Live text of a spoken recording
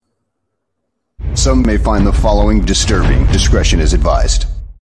Some may find the following disturbing. Discretion is advised.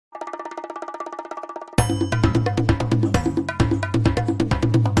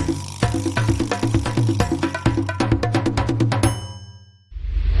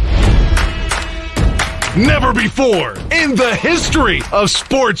 Never before in the history of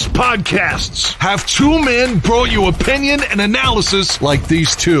sports podcasts have two men brought you opinion and analysis like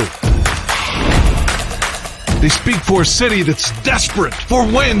these two. They speak for a city that's desperate for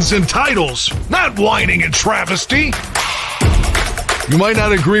wins and titles, not whining and travesty. You might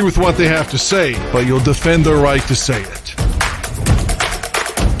not agree with what they have to say, but you'll defend their right to say it.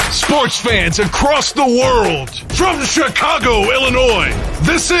 Sports fans across the world, from Chicago, Illinois,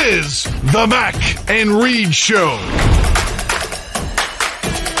 this is the Mac and Reed Show.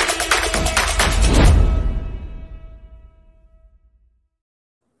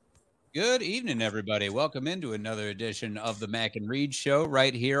 Good evening, everybody. Welcome into another edition of the Mac and Reed Show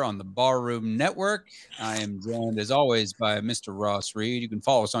right here on the Barroom Network. I am joined, as always, by Mr. Ross Reed. You can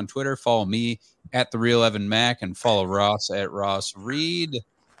follow us on Twitter. Follow me at The Real Evan Mac and follow Ross at Ross Reed.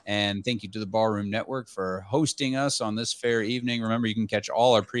 And thank you to the Barroom Network for hosting us on this fair evening. Remember, you can catch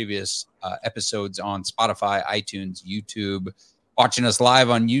all our previous episodes on Spotify, iTunes, YouTube. Watching us live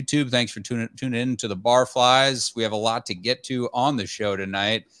on YouTube, thanks for tuning in to the Barflies. We have a lot to get to on the show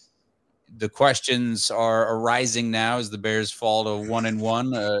tonight. The questions are arising now as the Bears fall to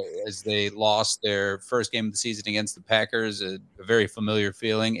 1-1 as they lost their first game of the season against the Packers, a very familiar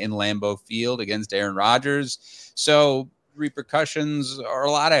feeling in Lambeau Field against Aaron Rodgers. So repercussions are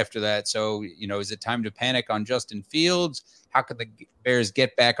a lot after that. So, is it time to panic on Justin Fields? How could the Bears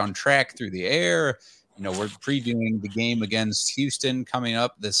get back on track through the air? We're previewing the game against Houston coming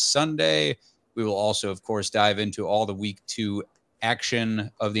up this Sunday. We will also, of course, dive into all the week 2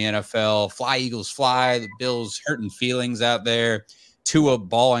 action of the NFL. Fly, Eagles, fly. The Bills hurting feelings out there. Tua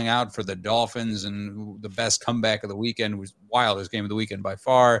balling out for the Dolphins, and the best comeback of the weekend was wildest game of the weekend by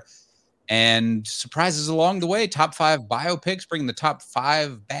far. And surprises along the way. Top 5 biopics, bringing the top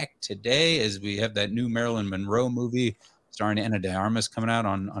 5 back today as we have that new Marilyn Monroe movie starring Ana de Armas coming out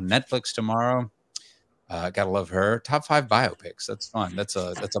on Netflix tomorrow. Gotta love her. Top 5 biopics. That's fun. That's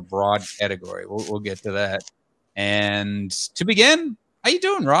a broad category. We'll get to that. And to begin, how you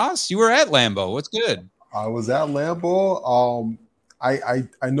doing, Ross? You were at Lambeau. What's good? I was at Lambeau.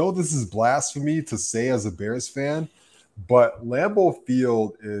 I know this is blasphemy to say as a Bears fan, but Lambeau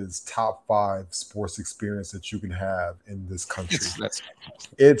Field is top 5 sports experience that you can have in this country.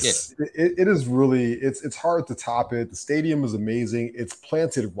 It is really it's hard to top it. The stadium is amazing. It's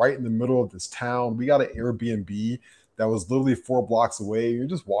planted right in the middle of this town. We got an Airbnb that was literally 4 blocks away. You're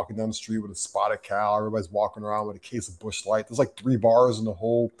just walking down the street with a spotted cow. Everybody's walking around with a case of Busch Light. There's like 3 bars in the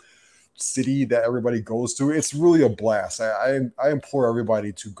whole city that everybody goes to. It's really a blast. I implore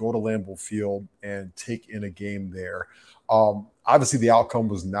everybody to go to Lambeau Field and take in a game there. Obviously, the outcome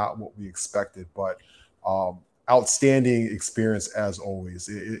was not what we expected, but outstanding experience as always.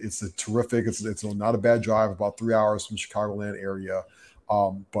 It's a terrific. It's not a bad drive, about 3 hours from the Chicagoland area.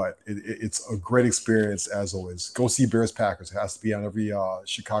 But it's a great experience as always. Go see Bears Packers. It has to be on every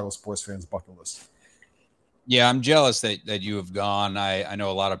Chicago sports fan's bucket list. Yeah, I'm jealous that you have gone. I know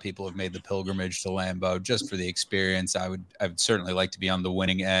a lot of people have made the pilgrimage to Lambeau just for the experience. I would certainly like to be on the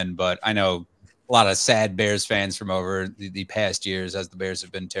winning end, but I know a lot of sad Bears fans from over the past years as the Bears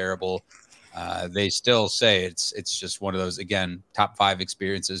have been terrible. They still say it's just one of those, again, top 5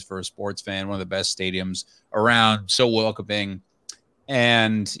 experiences for a sports fan, one of the best stadiums around, so welcoming.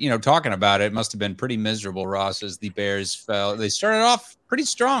 And, talking about it must have been pretty miserable, Ross, as the Bears fell. They started off pretty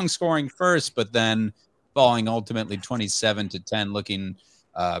strong, scoring first, but then falling ultimately 27-10, looking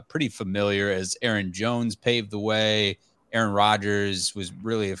pretty familiar as Aaron Jones paved the way. Aaron Rodgers was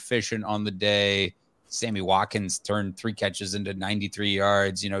really efficient on the day. Sammy Watkins turned 3 catches into 93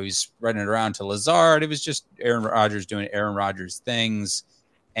 yards. He's spreading it around to Lazard. It was just Aaron Rodgers doing Aaron Rodgers things.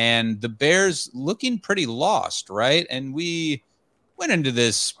 And the Bears looking pretty lost, right? And we went into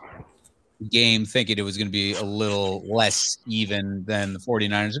this game thinking it was going to be a little less even than the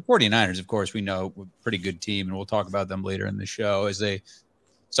 49ers. The 49ers, of course, we know a pretty good team, and we'll talk about them later in the show as they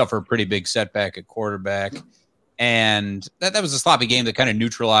suffer a pretty big setback at quarterback. And that was a sloppy game that kind of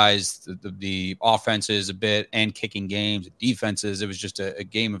neutralized the offenses a bit and kicking games, defenses. It was just a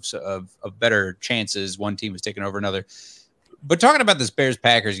game of better chances. One team was taking over another. But talking about this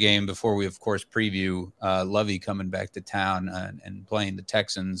Bears-Packers game before we, of course, preview Lovey coming back to town and playing the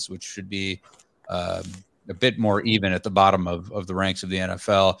Texans, which should be a bit more even at the bottom of the ranks of the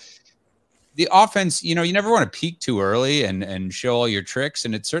NFL. The offense, you never want to peak too early and show all your tricks,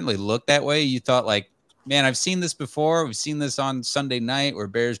 and it certainly looked that way. You thought, like, man, I've seen this before. We've seen this on Sunday night where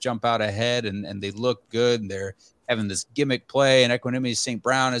Bears jump out ahead and they look good. And they're having this gimmick play, and Equanimeous St.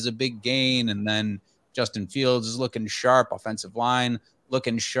 Brown has a big gain. And then Justin Fields is looking sharp, offensive line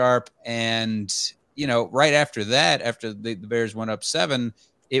looking sharp. And, right after that, after the Bears went up 7,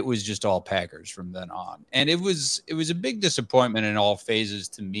 it was just all Packers from then on. And it was a big disappointment in all phases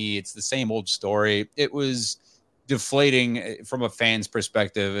to me. It's the same old story. It was deflating from a fan's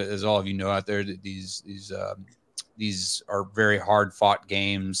perspective, as all of you know out there, that these are very hard fought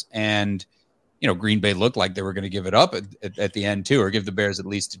games. And, Green Bay looked like they were going to give it up at the end too, or give the Bears at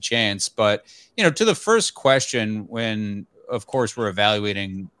least a chance. But, to the first question, when, of course, we're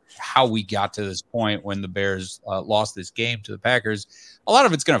evaluating how we got to this point when the Bears lost this game to the Packers, a lot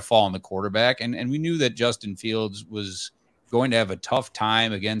of it's going to fall on the quarterback. And we knew that Justin Fields was going to have a tough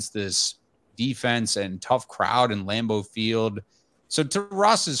time against this defense and tough crowd in Lambeau Field. So to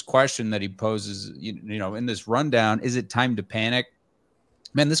Ross's question that he poses, in this rundown, is it time to panic?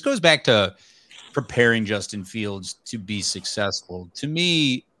 Man, this goes back to preparing Justin Fields to be successful. To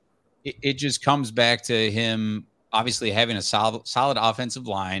me, it just comes back to him obviously having a solid offensive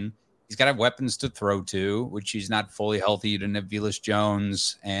line. He's got to have weapons to throw to, which he's not fully healthy. You didn't have Velus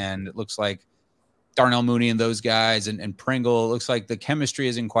Jones, and it looks like Darnell Mooney and those guys and Pringle. It looks like the chemistry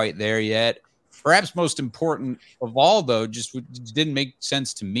isn't quite there yet. Perhaps most important of all, though, just didn't make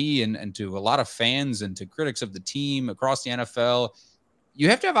sense to me and to a lot of fans and to critics of the team across the NFL. You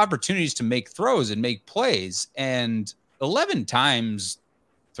have to have opportunities to make throws and make plays. And 11 times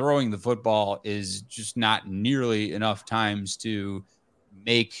throwing the football is just not nearly enough times to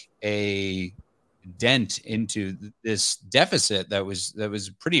make a dent into this deficit that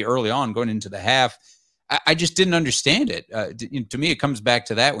was pretty early on going into the half. I just didn't understand it. To me, it comes back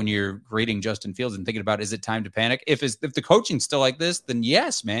to that when you're grading Justin Fields and thinking about, is it time to panic? If the coaching's still like this, then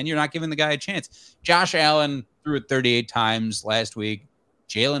yes, man, you're not giving the guy a chance. Josh Allen threw it 38 times last week.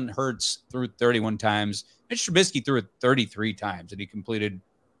 Jalen Hurts threw it 31 times. Mitch Trubisky threw it 33 times, and he completed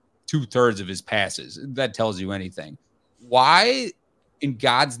 2/3 of his passes. That tells you anything. Why in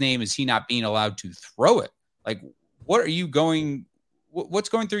God's name is he not being allowed to throw it? Like, what's going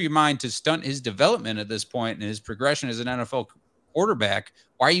through your mind to stunt his development at this point and his progression as an NFL quarterback?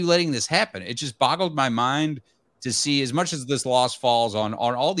 Why are you letting this happen? It just boggled my mind to see, as much as this loss falls on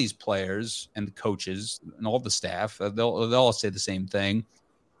all these players and the coaches and all the staff, they'll all say the same thing.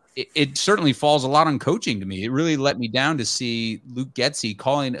 It certainly falls a lot on coaching to me. It really let me down to see Luke Getsy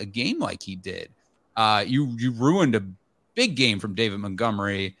calling a game like he did. You ruined a big game from David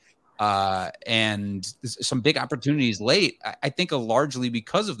Montgomery and some big opportunities late. I think largely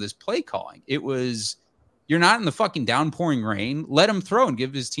because of this play calling. It was, you're not in the fucking downpouring rain. Let him throw and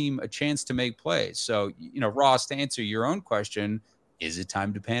give his team a chance to make plays. So, Ross, to answer your own question, is it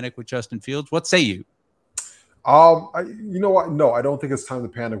time to panic with Justin Fields? What say you? You know what? No, I don't think it's time to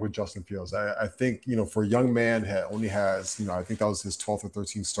panic with Justin Fields. I think, for a young man only has, I think that was his 12th or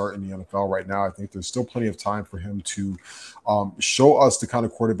 13th start in the NFL right now. I think there's still plenty of time for him to show us the kind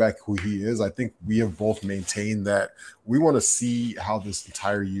of quarterback who he is. I think we have both maintained that we want to see how this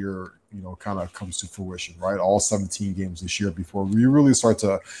entire year, kind of comes to fruition, right? All 17 games this year before we really start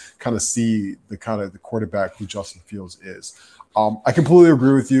to kind of see the quarterback who Justin Fields is. I completely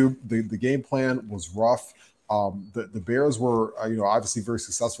agree with you. The game plan was rough. The Bears were, obviously very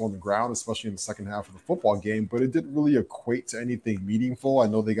successful on the ground, especially in the second half of the football game, but it didn't really equate to anything meaningful. I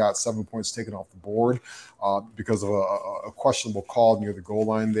know they got 7 points taken off the board because of a questionable call near the goal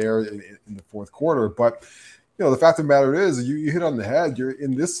line there in the fourth quarter. But, the fact of the matter is, you hit on the head. You're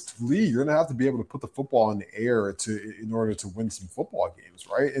in this league. You're going to have to be able to put the football in the air in order to win some football games,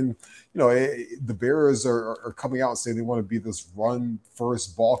 right? And the Bears are coming out and saying they want to be this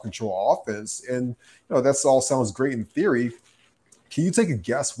run-first ball control offense, and that's all sounds great in theory. Can you take a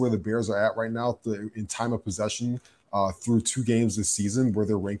guess where the Bears are at right now in time of possession through 2 games this season, where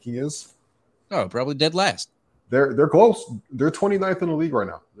their ranking is? Oh, probably dead last. They're close. They're 29th in the league right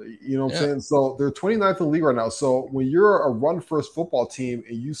now. You know what I'm saying? So they're 29th in the league right now. So when you're a run-first football team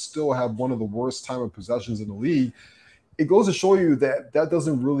and you still have one of the worst time of possessions in the league, it goes to show you that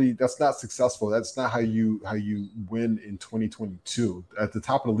that's not successful. That's not how you win in 2022. At the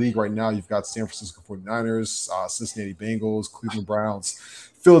top of the league right now, you've got San Francisco 49ers, Cincinnati Bengals, Cleveland Browns,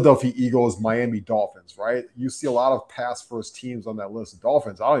 Philadelphia Eagles, Miami Dolphins, right? You see a lot of pass-first teams on that list. The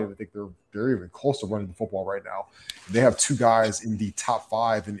Dolphins, I don't even think they're even close to running the football right now. They have 2 guys in the top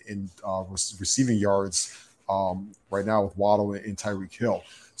 5 in receiving yards right now with Waddle and Tyreek Hill.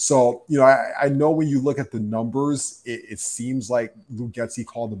 So, I know when you look at the numbers, it seems like Luke Getsy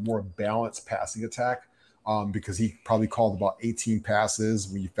called a more balanced passing attack. because he probably called about 18 passes.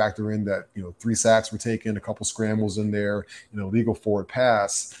 When you factor in that, 3 sacks were taken, a couple scrambles in there, legal forward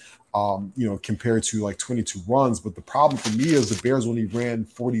pass, compared to like 22 runs. But the problem for me is the Bears only ran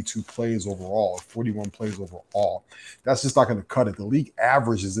 42 plays overall, 41 plays overall. That's just not going to cut it. The league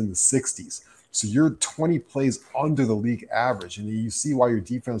average is in the 60s. So you're 20 plays under the league average, and you see why your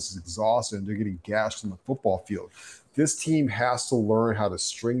defense is exhausted and they're getting gashed on the football field. This team has to learn how to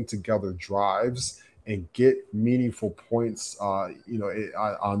string together drives and get meaningful points,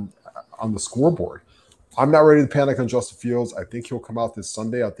 on the scoreboard. I'm not ready to panic on Justin Fields. I think he'll come out this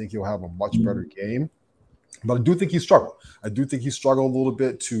Sunday. I think he'll have a much better game, but I do think he struggled. I do think he struggled a little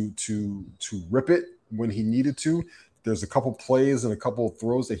bit to rip it when he needed to. There's a couple plays and a couple of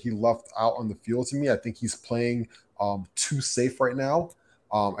throws that he left out on the field to me. I think he's playing too safe right now.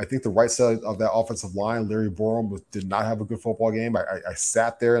 I think the right side of that offensive line, Larry Borom, did not have a good football game. I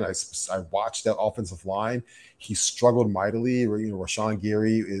sat there and I watched that offensive line. He struggled mightily. Rashawn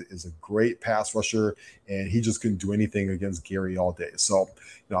Gary is a great pass rusher, and he just couldn't do anything against Gary all day. So,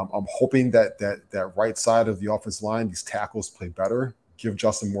 I'm hoping that right side of the offensive line, these tackles play better. Give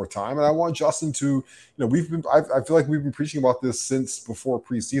Justin more time, and I want Justin to. I feel like we've been preaching about this since before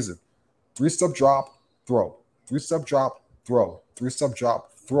preseason. 3-step drop, throw. 3-step drop, throw. 3-step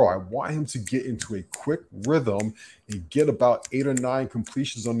drop, throw. I want him to get into a quick rhythm and get about 8 or 9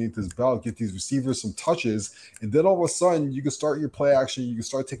 completions underneath his belt, get these receivers some touches, and then all of a sudden you can start your play action. You can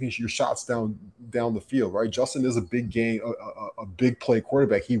start taking your shots down the field, right? Justin is a big game, a big play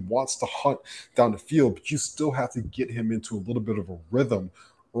quarterback. He wants to hunt down the field, but you still have to get him into a little bit of a rhythm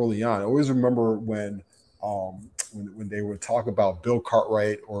early on. I always remember when they would talk about Bill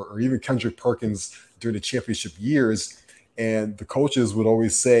Cartwright or even Kendrick Perkins during the championship years. And the coaches would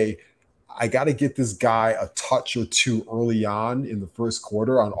always say, I got to get this guy a touch or two early on in the first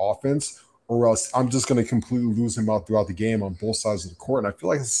quarter on offense, or else I'm just going to completely lose him out throughout the game on both sides of the court. And I feel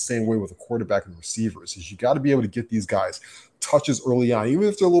like it's the same way with a quarterback and receivers, is you got to be able to get these guys touches early on, even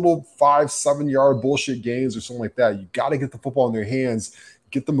if they're little 5-7 yard bullshit games or something like that. You got to get the football in their hands,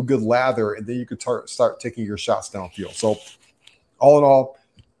 get them a good lather, and then you can start taking your shots downfield. So all in all,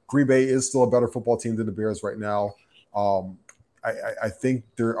 Green Bay is still a better football team than the Bears right now. I think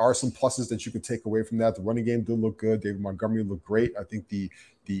there are some pluses that you could take away from that. The running game did look good. David Montgomery looked great. I think the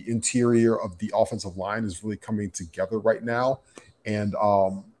interior of the offensive line is really coming together right now. And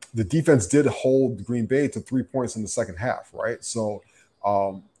the defense did hold Green Bay to 3 points in the second half, right? So,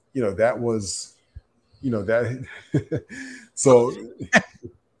 that was, that. So.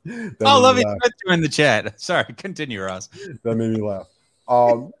 Love it in the chat. Sorry, continue, Ross. That made me laugh.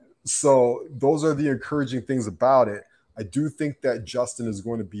 So those are the encouraging things about it. I do think that Justin is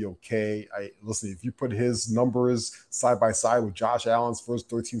going to be okay. Listen, if you put his numbers side by side with Josh Allen's first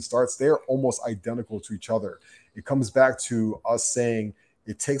 13 starts, they're almost identical to each other. It comes back to us saying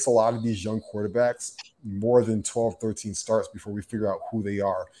it takes a lot of these young quarterbacks more than 12, 13 starts before we figure out who they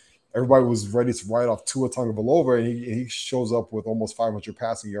are. Everybody was ready to write off Tua Tagovailoa, and he shows up with almost 500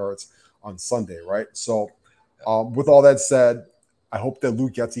 passing yards on Sunday, right? So with all that said, I hope that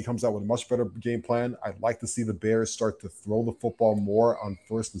Luke Getsy comes out with a much better game plan. I'd like to see the Bears start to throw the football more on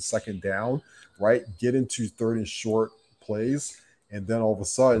first and second down, right? Get into third and short plays, and then all of a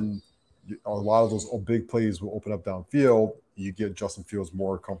sudden, a lot of those big plays will open up downfield. You get Justin Fields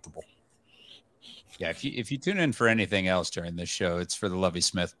more comfortable. Yeah, if you tune in for anything else during this show, it's for the Lovie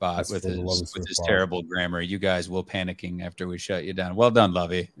Smith bot with his terrible grammar. You guys will panicking after we shut you down. Well done,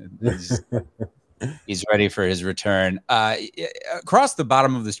 Lovie. He's ready for his return. Across the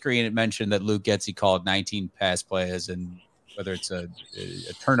bottom of the screen, it mentioned that Luke Getsy called 19 pass plays, and whether it's a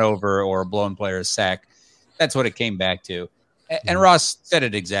turnover or a blown play or a sack, that's what it came back to. And Ross said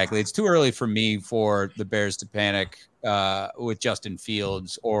it exactly. It's too early for me for the Bears to panic with Justin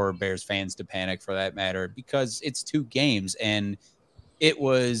Fields, or Bears fans to panic for that matter, because it's 2 games and it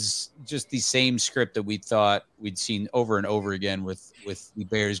was just the same script that we thought we'd seen over and over again with the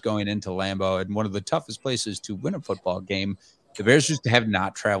Bears going into Lambeau. And one of the toughest places to win a football game, the Bears just have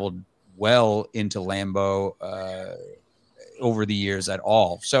not traveled well into Lambeau over the years at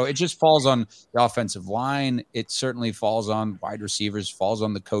all. So it just falls on the offensive line. It certainly falls on wide receivers, falls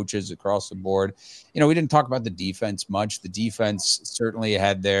on the coaches across the board. We didn't talk about the defense much. The defense certainly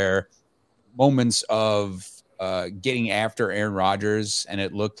had their moments of getting after Aaron Rodgers, and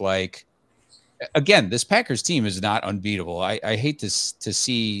it looked like, again, this Packers team is not unbeatable. I hate to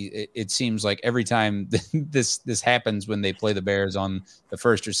see it seems like every time this happens when they play the Bears on the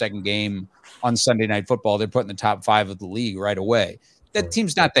first or second game on Sunday Night Football, they're put in the top 5 of the league right away. That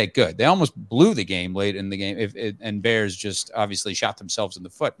team's not that good. They almost blew the game late in the game, and Bears just obviously shot themselves in the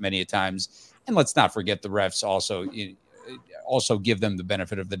foot many a times And let's not forget the refs also give them the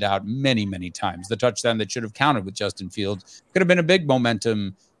benefit of the doubt many, many times. The touchdown that should have counted with Justin Fields could have been a big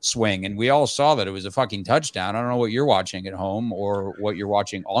momentum swing. And we all saw that it was a fucking touchdown. I don't know what you're watching at home or what you're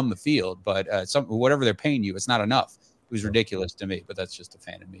watching on the field, but whatever they're paying you, it's not enough. It was ridiculous to me, but that's just a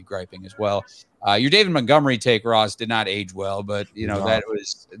fan of me griping as well. Your David Montgomery take, Ross, did not age well, but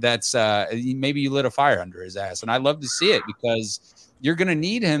that's maybe you lit a fire under his ass. And I love to see it because you're going to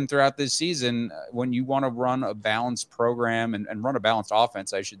need him throughout this season when you want to run a balanced program and run a balanced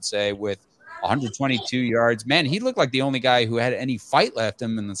offense, I should say, with 122 yards. Man, he looked like the only guy who had any fight left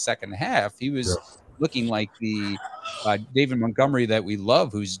in the second half. He was looking like the David Montgomery that we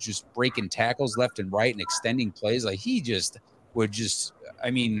love, who's just breaking tackles left and right and extending plays. Like he just would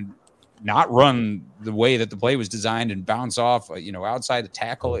not run the way that the play was designed and bounce off, outside the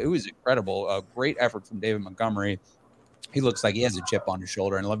tackle. It was incredible. A great effort from David Montgomery. He looks like he has a chip on his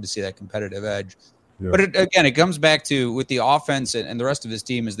shoulder, and I love to see that competitive edge. Yeah. But it comes back to with the offense and the rest of his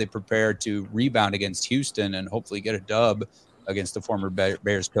team as they prepare to rebound against Houston and hopefully get a dub against the former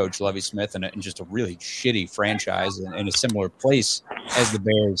Bears coach Lovie Smith and just a really shitty franchise in a similar place as the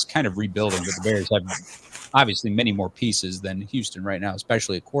Bears, kind of rebuilding. But the Bears have obviously many more pieces than Houston right now,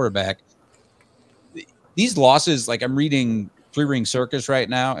 especially a quarterback. These losses, like I'm reading Three Ring Circus right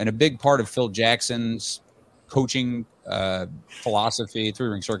now, and a big part of Phil Jackson's coaching philosophy. Three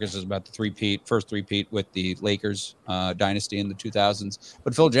Ring Circus is about the first three-peat with the Lakers dynasty in the 2000s.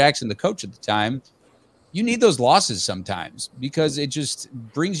 But Phil Jackson, the coach at the time, you need those losses sometimes because it just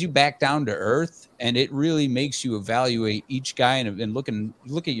brings you back down to earth, and it really makes you evaluate each guy and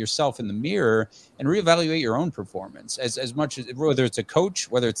look at yourself in the mirror and reevaluate your own performance. As much as whether it's a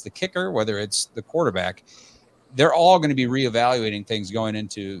coach, whether it's the kicker, whether it's the quarterback, they're all going to be reevaluating things going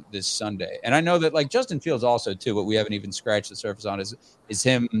into this Sunday. And I know that like Justin Fields also too, what we haven't even scratched the surface on is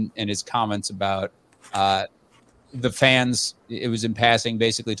him and his comments about the fans. It was in passing,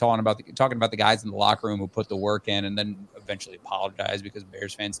 basically talking about the guys in the locker room who put the work in and then eventually apologized because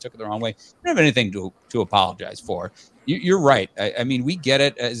Bears fans took it the wrong way. They don't have anything to apologize for. You're right. I mean, we get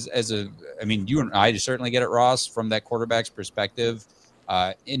it you and I certainly get it, Ross, from that quarterback's perspective.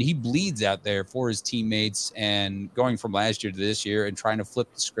 And he bleeds out there for his teammates and going from last year to this year and trying to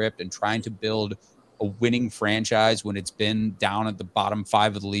flip the script and trying to build a winning franchise when it's been down at the bottom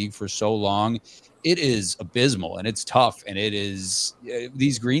 5 of the league for so long. It is abysmal and it's tough. And it is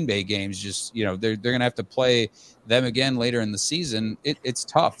these Green Bay games just, they're going to have to play them again later in the season. It's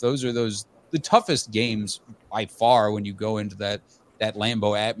tough. Those are the toughest games by far when you go into that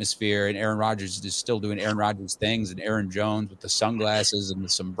Lambeau atmosphere and Aaron Rodgers is still doing Aaron Rodgers things and Aaron Jones with the sunglasses and the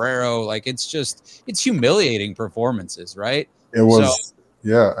sombrero. Like it's humiliating performances, right? It was,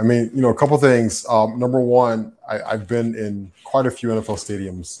 yeah. I mean, a couple things. Number one, I've been in quite a few NFL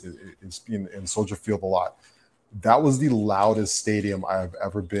stadiums in Soldier Field a lot. That was the loudest stadium I've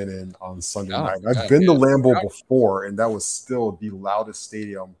ever been in on Sunday night. I've been to Lambeau before, and that was still the loudest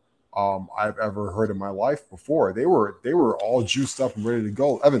stadium I've ever heard in my life before. They were all juiced up and ready to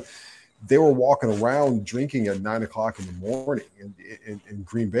go. Evan, they were walking around drinking at 9:00 in the morning in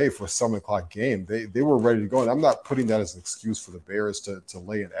Green Bay for a 7:00 game. They were ready to go. And I'm not putting that as an excuse for the Bears to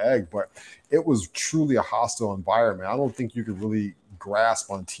lay an egg, but it was truly a hostile environment. I don't think you could really grasp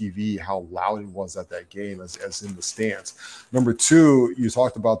on TV how loud it was at that game as in the stands. Number two, you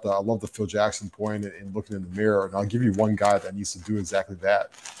talked about I love the Phil Jackson point and looking in the mirror. And I'll give you one guy that needs to do exactly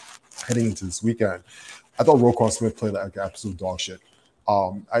that. Heading into this weekend, I thought Roquan Smith played like absolute dog shit.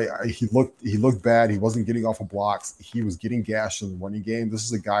 He looked bad. He wasn't getting off of blocks. He was getting gashed in the running game. This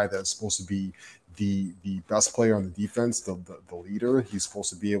is a guy that's supposed to be the best player on the defense, the leader. He's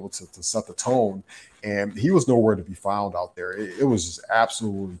supposed to be able to set the tone, and he was nowhere to be found out there. It was just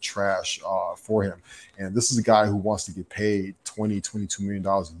absolutely trash for him. And this is a guy who wants to get paid $22 million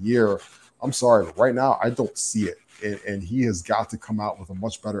a year. I'm sorry, but right now I don't see it. And he has got to come out with a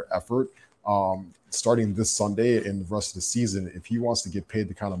much better effort starting this Sunday and the rest of the season if he wants to get paid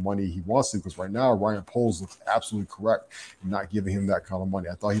the kind of money he wants to, because right now Ryan Poles looks absolutely correct in not giving him that kind of money.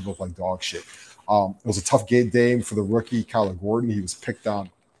 I thought he looked like dog shit. It was a tough game for the rookie, Kyler Gordon. He was picked on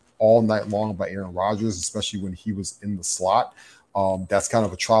all night long by Aaron Rodgers, especially when he was in the slot. That's kind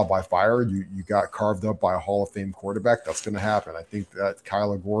of a trial by fire. You got carved up by a Hall of Fame quarterback. That's going to happen. I think that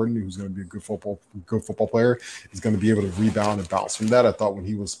Kyler Gordon, who's going to be a good football player, is going to be able to rebound and bounce from that. I thought when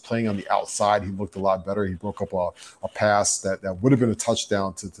he was playing on the outside, he looked a lot better. He broke up a pass that would have been a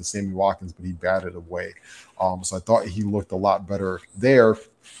touchdown to Sammy Watkins, but he batted away. So I thought he looked a lot better there.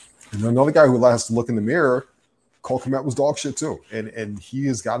 And another guy who has to look in the mirror, Cole Kmet was dog shit too. And he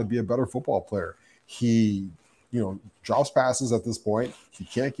has got to be a better football player. He drops passes at this point. He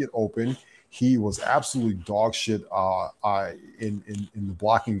can't get open. He was absolutely dog shit in the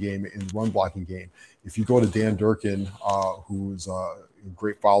blocking game, in the run blocking game. If you go to Dan Durkin, who's a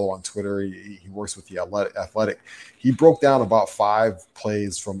great follow on Twitter, he works with the Athletic. He broke down about 5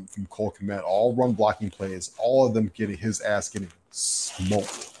 plays from Cole Kmet, all run blocking plays, all of them getting his ass getting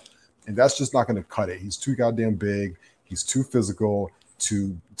smoked. And that's just not going to cut it. He's too goddamn big. He's too physical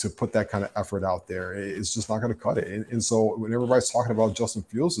to put that kind of effort out there. It's just not going to cut it. And so when everybody's talking about Justin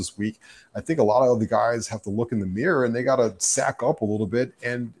Fields this week, I think a lot of the guys have to look in the mirror and they got to sack up a little bit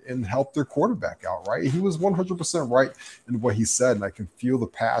and help their quarterback out, right? He was 100% right in what he said, and I can feel the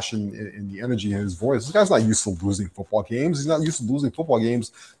passion and the energy in his voice. This guy's not used to losing football games. He's not used to losing football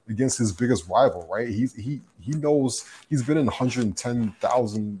games against his biggest rival, right? He knows he's been in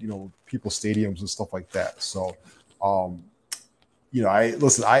 110,000, people stadiums and stuff like that. So, when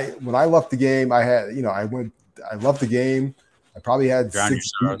I left the game, I left the game. I probably had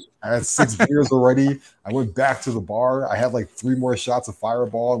 6 beers already. I went back to the bar. I had like 3 more shots of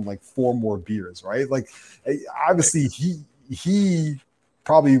Fireball and like 4 more beers, right? Like, obviously he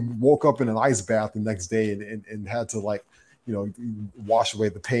probably woke up in an ice bath the next day and had to wash away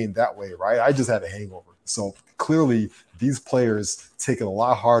the pain that way, right? I just had a hangover. So clearly these players take it a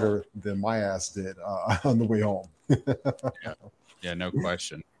lot harder than my ass did on the way home. Yeah, no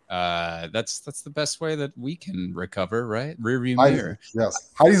question. That's the best way that we can recover, right? Rearview mirror. Yes.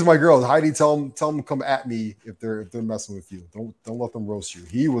 Heidi's my girl. Heidi, tell them to come at me if they're messing with you. Don't let them roast you.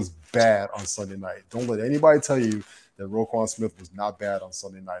 He was bad on Sunday night. Don't let anybody tell you that Roquan Smith was not bad on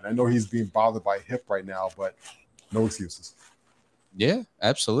Sunday night. I know he's being bothered by hip right now, but no excuses. Yeah,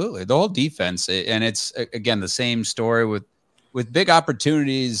 absolutely. The whole defense, and it's again the same story with big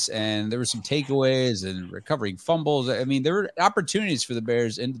opportunities, and there were some takeaways and recovering fumbles. I mean, there were opportunities for the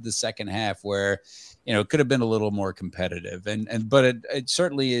Bears into the second half where, it could have been a little more competitive. But it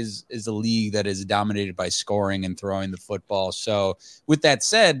certainly is a league that is dominated by scoring and throwing the football. So with that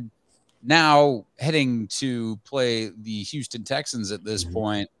said, now heading to play the Houston Texans at this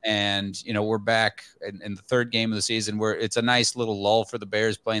point, and we're back in the third game of the season where it's a nice little lull for the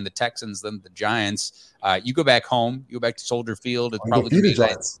Bears playing the Texans, then the Giants. You go back home, you go back to Soldier Field. It's probably going to be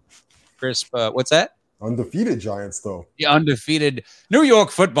Giants. Crisp. What's that? Undefeated Giants, though. The undefeated New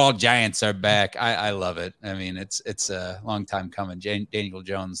York Football Giants are back. I love it. I mean, it's a long time coming. Daniel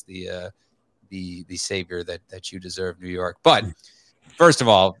Jones, the savior that you deserve, New York, but. First of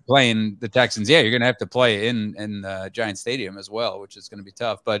all, playing the Texans, you're going to have to play in Giant Stadium as well, which is going to be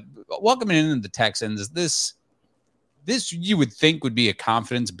tough. But welcoming in the Texans, this you would think would be a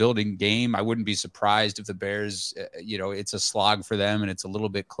confidence-building game. I wouldn't be surprised if the Bears, it's a slog for them and it's a little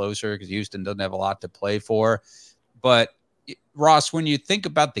bit closer because Houston doesn't have a lot to play for. But, Ross, when you think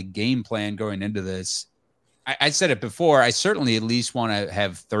about the game plan going into this, I said it before, I certainly at least want to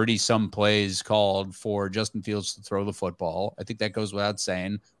have 30-some plays called for Justin Fields to throw the football. I think that goes without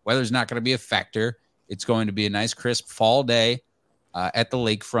saying. Weather's not going to be a factor. It's going to be a nice, crisp fall day at the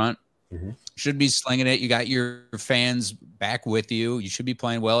lakefront. Mm-hmm. Should be slinging it. You got your fans back with you. You should be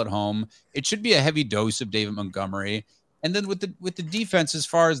playing well at home. It should be a heavy dose of David Montgomery. And then with the defense, as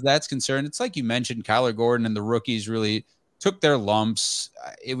far as that's concerned, it's like you mentioned, Kyler Gordon and the rookies really took their lumps.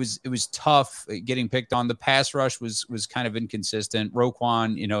 It was tough getting picked on. The pass rush was kind of inconsistent.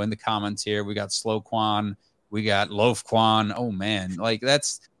 Roquan, in the comments here, we got Slow Quan, we got Loaf Quan. Oh man, like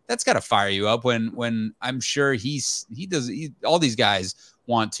that's got to fire you up when I'm sure all these guys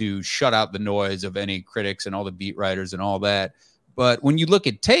want to shut out the noise of any critics and all the beat writers and all that. But when you look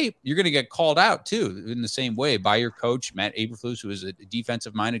at tape, you're going to get called out too in the same way by your coach, Matt Eberflus, who is a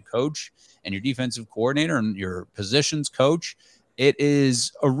defensive-minded coach, and your defensive coordinator and your positions coach. It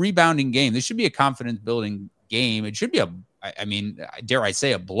is a rebounding game. This should be a confidence-building game. It should be dare I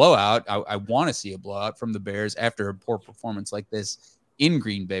say, a blowout. I want to see a blowout from the Bears after a poor performance like this in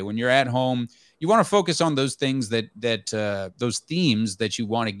Green Bay. When you're at home, you want to focus on those things those themes that you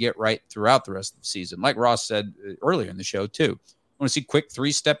want to get right throughout the rest of the season. Like Ross said earlier in the show too. You want to see quick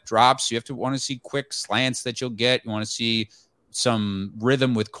 3-step drops. You want to see quick slants that you'll get. You want to see some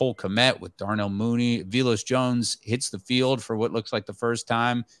rhythm with Cole Kmet, with Darnell Mooney. Velos Jones hits the field for what looks like the first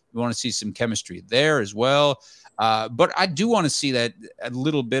time. You want to see some chemistry there as well. But I do want to see that a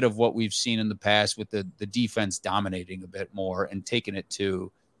little bit of what we've seen in the past with the defense dominating a bit more and taking it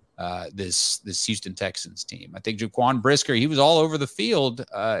to this Houston Texans team. I think Jaquan Brisker, he was all over the field,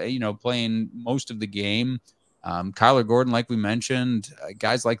 playing most of the game. Kyler Gordon, like we mentioned,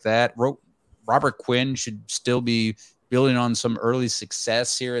 guys like that. Robert Quinn should still be building on some early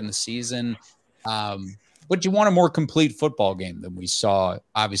success here in the season. But you want a more complete football game than we saw,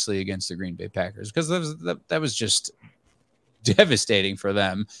 obviously, against the Green Bay Packers, because that was just devastating for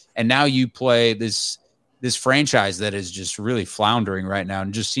them. And now you play this franchise that is just really floundering right now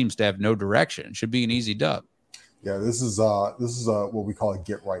and just seems to have no direction. It should be an easy dub. Yeah, this is what we call a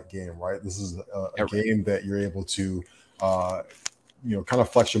get right game, right? This is a game that you're able to kind of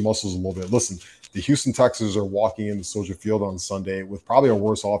flex your muscles a little bit. Listen, the Houston Texans are walking into Soldier Field on Sunday with probably a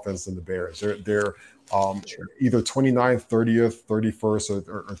worse offense than the Bears. They're either 29th, 30th, 31st,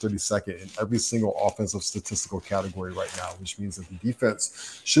 or 32nd in every single offensive statistical category right now, which means that the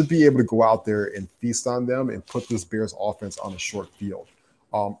defense should be able to go out there and feast on them and put this Bears offense on a short field.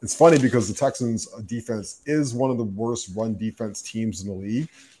 It's funny because the Texans defense is one of the worst run defense teams in the league.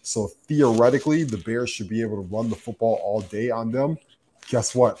 So theoretically, the Bears should be able to run the football all day on them.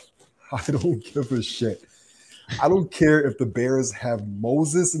 Guess what? I don't give a shit. I don't care if the Bears have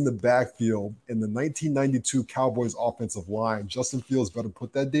Moses in the backfield in the 1992 Cowboys offensive line. Justin Fields better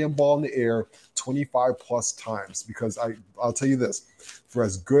put that damn ball in the air 25 plus times, because I'll tell you this, for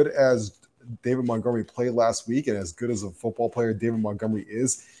as good as David Montgomery played last week and as good as a football player David Montgomery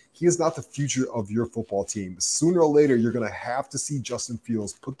is, he is not the future of your football team. Sooner or later, you're going to have to see Justin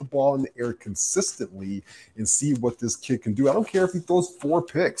Fields put the ball in the air consistently and see what this kid can do. I don't care if he throws 4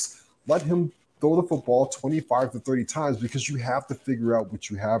 picks. Let him throw the football 25 to 30 times, because you have to figure out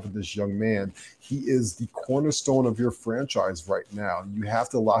what you have in this young man. He is the cornerstone of your franchise right now. You have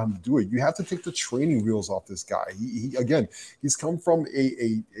to allow him to do it. You have to take the training wheels off this guy. He's come from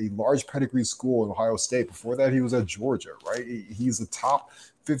a large pedigree school in Ohio State. Before that, he was at Georgia, right? He's a top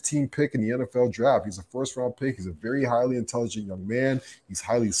 15 pick in the NFL draft. He's a first-round pick. He's a very highly intelligent young man. He's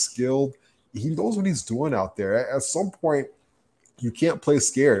highly skilled. He knows what he's doing out there. At some point, you can't play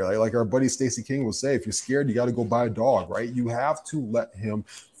scared. Like our buddy Stacey King will say, if you're scared, you got to go buy a dog, right? You have to let him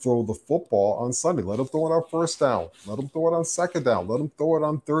throw the football on Sunday. Let him throw it on first down. Let him throw it on second down. Let him throw it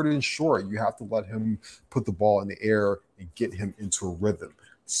on third and short. You have to let him put the ball in the air and get him into a rhythm.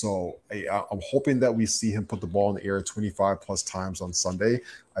 So I'm hoping that we see him put the ball in the air 25 plus times on Sunday.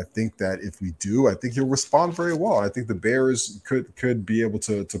 I think that if we do, I think he'll respond very well. I think the Bears could be able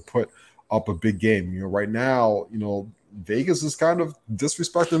to put up a big game. Right now, Vegas is kind of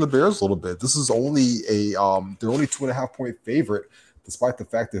disrespecting the Bears a little bit. This is only they're only 2.5 point favorite, despite the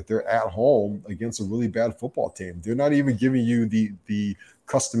fact that they're at home against a really bad football team. They're not even giving you the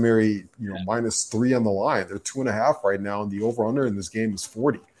customary, -3 on the line. They're 2.5 right now, and the over/under in this game is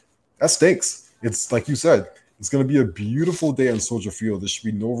 40. That stinks. It's like you said, it's going to be a beautiful day on Soldier Field. There should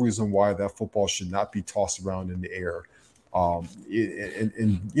be no reason why that football should not be tossed around in the air,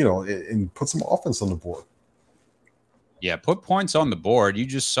 and put some offense on the board. Yeah, put points on the board. You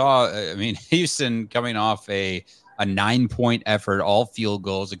just saw, Houston coming off a 9-point effort, all field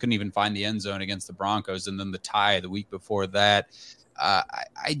goals. They couldn't even find the end zone against the Broncos, and then the tie the week before that.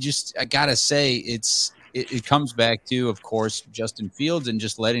 I gotta say, it comes back to, of course, Justin Fields and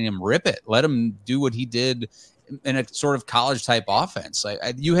just letting him rip it. Let him do what he did in a sort of college type offense.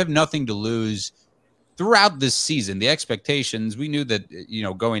 You have nothing to lose. Throughout this season, the expectations, we knew that,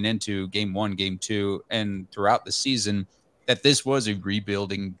 going into game 1, game 2, and throughout the season, that this was a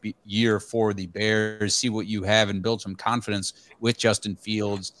rebuilding year for the Bears. See what you have and build some confidence with Justin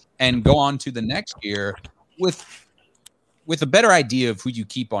Fields and go on to the next year with a better idea of who you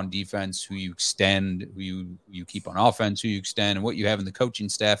keep on defense, who you extend, who you keep on offense, who you extend, and what you have in the coaching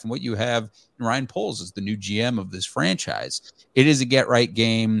staff, and what you have in Ryan Poles as the new GM of this franchise. It is a get-right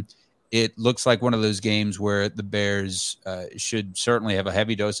game. It looks like one of those games where the Bears should certainly have a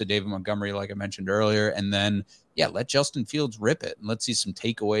heavy dose of David Montgomery, like I mentioned earlier, and then, let Justin Fields rip it. And let's see some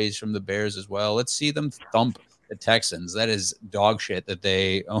takeaways from the Bears as well. Let's see them thump the Texans. That is dog shit that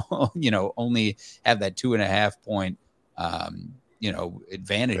they, only have that 2.5 point,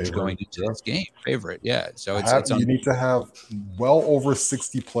 advantage going into this game. Favorite, yeah. So you need to have well over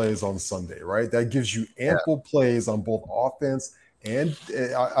 60 plays on Sunday, right? That gives you ample plays on both offense and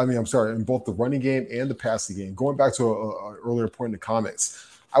in both the running game and the passing game. Going back to an earlier point in the comments,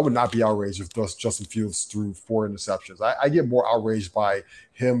 I would not be outraged if Justin Fields threw 4 interceptions. I get more outraged by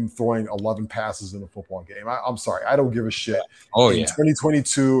him throwing 11 passes in a football game. I'm sorry. I don't give a shit. In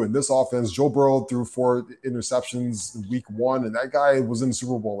 2022, in this offense, Joe Burrow threw 4 interceptions in week 1, and that guy was in the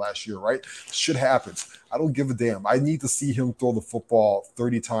Super Bowl last year, right? Shit happens. I don't give a damn. I need to see him throw the football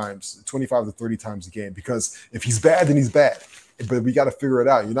 25 to 30 times a game, because if he's bad, then he's bad. But we got to figure it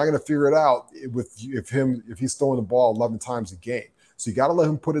out. You're not going to figure it out if he's throwing the ball 11 times a game. So you got to let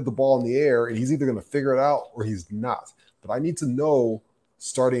him put the ball in the air, and he's either going to figure it out or he's not. But I need to know,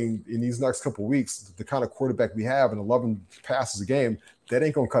 starting in these next couple of weeks, the kind of quarterback we have and 11 passes a game, that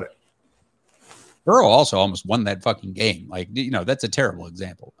ain't going to cut it. Burrow also almost won that fucking game. That's a terrible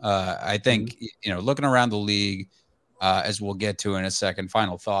example. I think, looking around the league, as we'll get to in a second.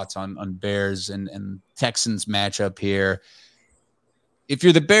 Final thoughts on Bears and Texans matchup here. If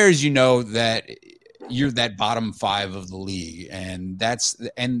you're the Bears, you know that you're that bottom 5 of the league, and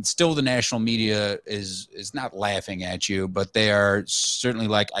still the national media is not laughing at you, but they are certainly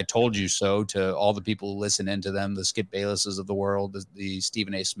like, I told you so to all the people who listen into them, the Skip Baylesses of the world, the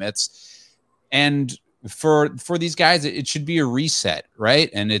Stephen A. Smiths. And for these guys, it should be a reset, right?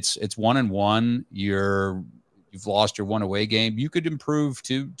 And it's 1-1. You've lost your one away game. You could improve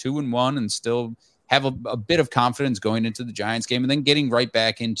to 2-1 and still have a bit of confidence going into the Giants game, and then getting right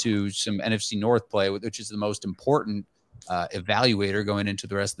back into some NFC North play, which is the most important evaluator going into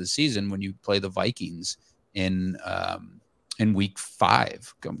the rest of the season when you play the Vikings in week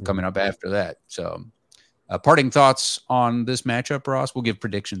 5 coming up after that. So parting thoughts on this matchup, Ross? We'll give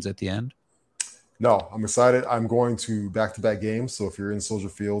predictions at the end. No, I'm excited. I'm going to back-to-back games. So if you're in Soldier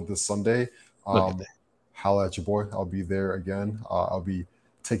Field this Sunday, holla at your boy. I'll be there again. I'll be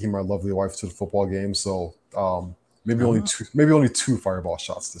taking my lovely wife to the football game. So maybe only two fireball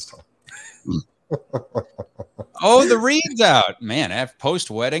shots this time. Oh, the Reed's out, man. After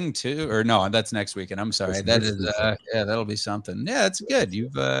post-wedding too, or no, that's next weekend. I'm sorry. That'll be something. Yeah, it's good.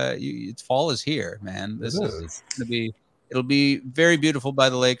 It's fall is here, man. This is gonna be. It'll be very beautiful by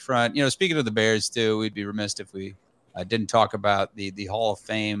the lakefront. You know, speaking of the Bears too, we'd be remiss if we didn't talk about the Hall of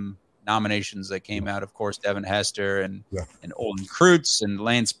Fame nominations that came out. Of course, Devin Hester and Olin Kreutz and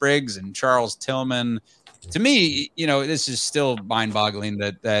Lance Briggs and Charles Tillman. To me, you know, this is still mind-boggling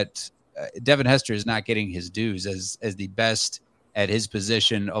that Devin Hester is not getting his dues as the best at his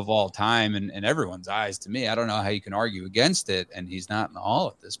position of all time in everyone's eyes. To me, I don't know how you can argue against it, and he's not in the Hall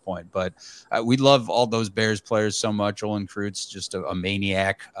at this point. But we love all those Bears players so much. Olin Kreutz, just a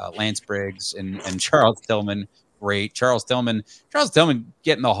maniac. Lance Briggs and Charles Tillman, great. Charles Tillman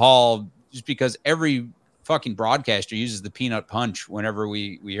getting the Hall just because every fucking broadcaster uses the peanut punch whenever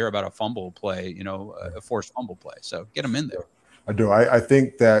we hear about a fumble play, you know, a forced fumble play. So get him in there. I do. I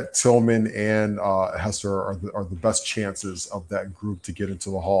think that Tillman and Hester are the best chances of that group to get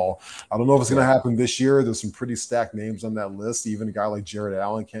into the Hall. I don't know if it's going to happen this year. There's some pretty stacked names on that list. Even a guy like Jared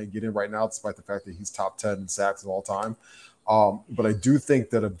Allen can't get in right now, despite the fact that he's top 10 in sacks of all time. But I do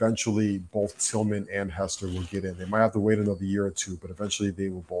think that eventually both Tillman and Hester will get in. They might have to wait another year or two, but eventually they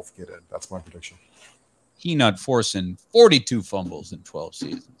will both get in. That's my prediction. He not forcing 42 fumbles in 12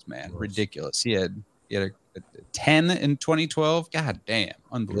 seasons, man. Ridiculous. He had a 10 in 2012. God damn,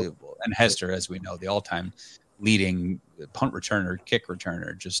 unbelievable. And Hester, as we know, the all-time leading punt returner, kick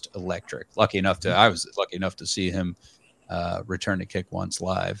returner, just electric. I was lucky enough to see him return a kick once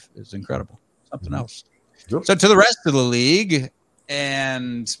live. It was incredible. Something else. Yep. So to the rest of the league,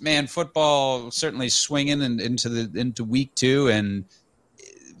 and man, football certainly swinging into week 2, and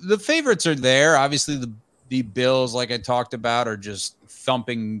the favorites are there. Obviously, the Bills, like I talked about, are just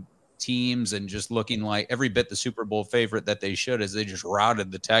thumping teams and just looking like every bit the Super Bowl favorite that they should, as they just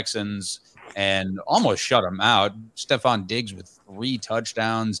routed the Texans and almost shut them out. Stephon Diggs with 3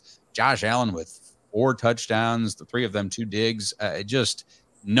 touchdowns, Josh Allen with 4 touchdowns, the 3 of them 2 Diggs. Just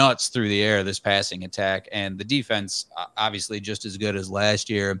nuts through the air, this passing attack, and the defense obviously just as good as last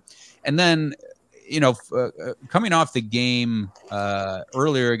year. And then, you know, coming off the game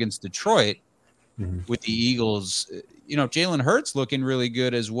earlier against Detroit with the Eagles, you know, Jalen Hurts looking really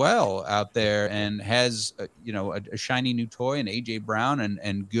good as well out there, and has a shiny new toy, and AJ Brown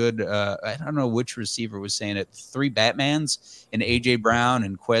and good. I don't know which receiver was saying it. 3 Batmans in AJ Brown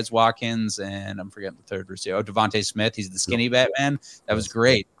and Quez Watkins, and I'm forgetting the third receiver. Devontae Smith. He's the skinny Batman. That was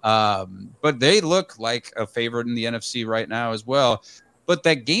great. But they look like a favorite in the NFC right now as well. But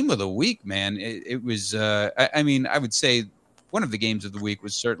that game of the week, man, it was. I mean, I would say one of the games of the week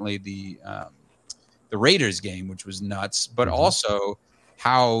was certainly the Raiders game, which was nuts, but also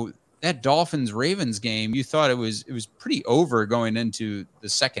how that Dolphins-Ravens game, you thought it was pretty over going into the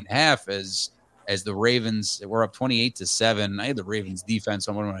second half as the Ravens were up 28-7. I had the Ravens defense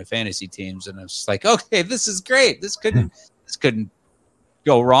on one of my fantasy teams, and I was like, okay, this is great. This couldn't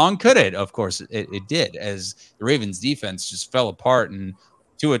go wrong, could it? Of course it did, as the Ravens defense just fell apart, and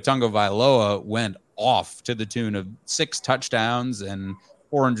Tua Tagovailoa went off to the tune of 6 touchdowns and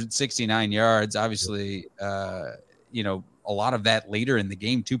 469 yards. Obviously, a lot of that later in the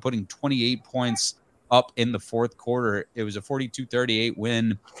game too, putting 28 points up in the fourth quarter. It was a 42-38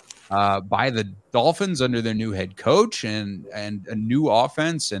 win by the Dolphins under their new head coach and a new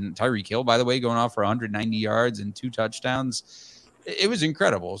offense. And Tyreek Hill, by the way, going off for 190 yards and 2 touchdowns. It was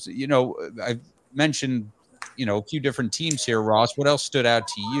incredible. So, you know, I've mentioned, you know, a few different teams here, Ross. What else stood out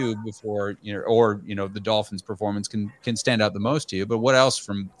to you before, the Dolphins' performance can stand out the most to you? But what else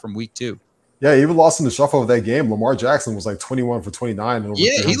from week 2? Yeah, he even lost in the shuffle of that game. Lamar Jackson was like 21 for 29 and over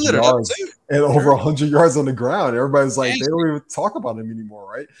he lit it up too. And over 100 yards on the ground. Everybody's like, they don't even talk about him anymore,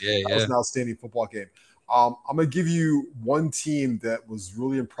 right? Yeah, that was an outstanding football game. I'm going to give you one team that was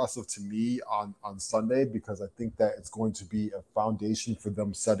really impressive to me on Sunday because I think that it's going to be a foundation for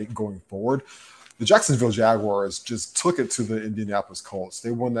them setting going forward. The Jacksonville Jaguars just took it to the Indianapolis Colts. They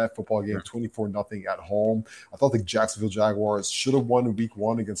won that football game 24-0 at home. I thought the Jacksonville Jaguars should have won in week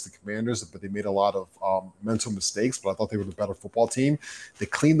 1 against the Commanders, but they made a lot of mental mistakes, but I thought they were the better football team. They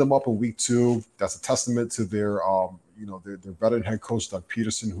cleaned them up in week 2. That's a testament to their veteran head coach, Doug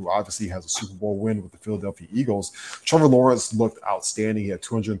Peterson, who obviously has a Super Bowl win with the Philadelphia Eagles. Trevor Lawrence looked outstanding. He had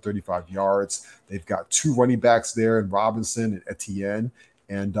 235 yards. They've got 2 running backs there in Robinson and Etienne.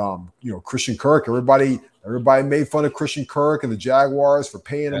 And, Christian Kirk, everybody made fun of Christian Kirk and the Jaguars for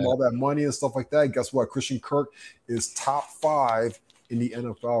paying him all that money and stuff like that. Guess what? Christian Kirk is top 5 in the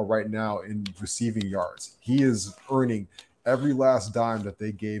NFL right now in receiving yards. He is earning every last dime that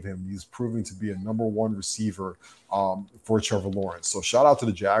they gave him. He's proving to be a number 1 receiver for Trevor Lawrence. So shout out to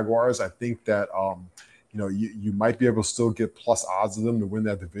the Jaguars. I think that, you might be able to still get plus odds of them to win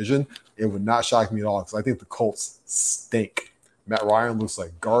that division. It would not shock me at all because I think the Colts stink. Matt Ryan looks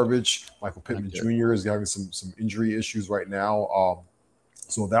like garbage. Michael Pittman Jr. is having some injury issues right now.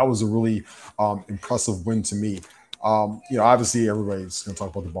 So that was a really impressive win to me. Obviously everybody's going to talk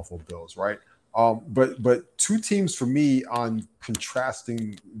about the Buffalo Bills, right? But 2 teams for me on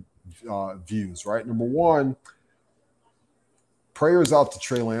contrasting views, right? Number 1, prayers out to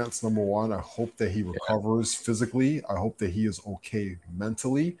Trey Lance. Number 1, I hope that he recovers physically. I hope that he is okay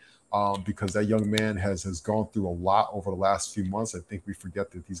mentally. Because that young man has gone through a lot over the last few months. I think we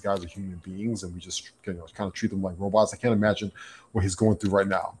forget that these guys are human beings and we just kind of treat them like robots. I can't imagine what he's going through right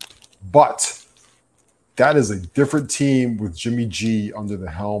now. But that is a different team with Jimmy G under the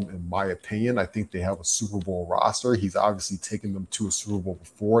helm, in my opinion. I think they have a Super Bowl roster. He's obviously taken them to a Super Bowl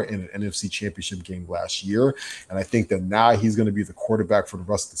before in an NFC Championship game last year. And I think that now he's going to be the quarterback for the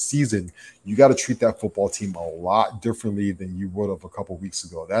rest of the season. You got to treat that football team a lot differently than you would have a couple of weeks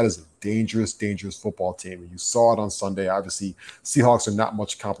ago. That is a dangerous, dangerous football team. And you saw it on Sunday. Obviously, Seahawks are not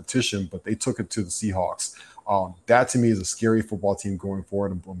much competition, but they took it to the Seahawks. That to me is a scary football team going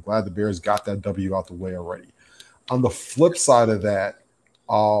forward. I'm glad the Bears got that W out the way already. On the flip side of that,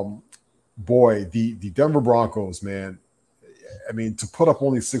 the Denver Broncos, man, I mean, to put up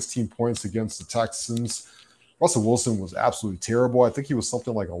only 16 points against the Texans, Russell Wilson was absolutely terrible. I think he was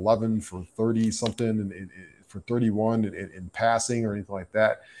something like 11 for 30 something for 31 in passing or anything like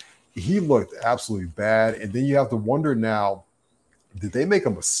that. He looked absolutely bad. And then you have to wonder now, did they make a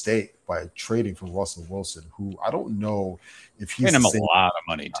mistake by trading for Russell Wilson, who I don't know if he's paid him a lot of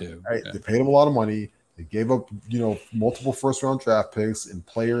money too. Right? Yeah. They paid him a lot of money. They gave up, multiple first-round draft picks and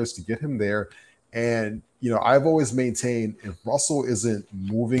players to get him there. And, I've always maintained if Russell isn't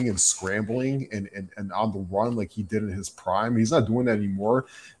moving and scrambling and on the run like he did in his prime, he's not doing that anymore,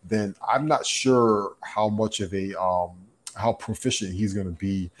 then I'm not sure how much of how proficient he's going to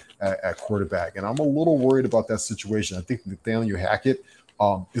be at quarterback. And I'm a little worried about that situation. I think Nathaniel Hackett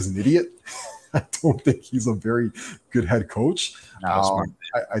is an idiot. I don't think he's a very good head coach.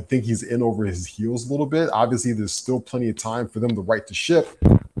 I think he's in over his heels a little bit. Obviously, there's still plenty of time for them to right the ship,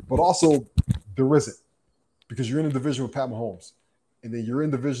 but also there isn't, because you're in a division with Pat Mahomes, and then you're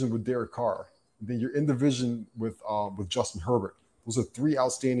in division with Derek Carr, and then you're in division with Justin Herbert. Those are 3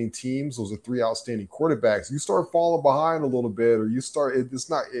 outstanding teams. Those are 3 outstanding quarterbacks. You start falling behind a little bit, or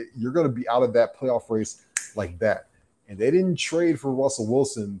you're going to be out of that playoff race like that. And they didn't trade for Russell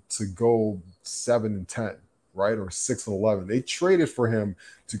Wilson to go 7-10, right? Or 6-11. They traded for him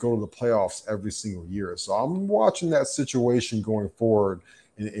to go to the playoffs every single year. So I'm watching that situation going forward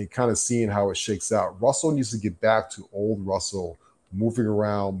and kind of seeing how it shakes out. Russell needs to get back to old Russell, moving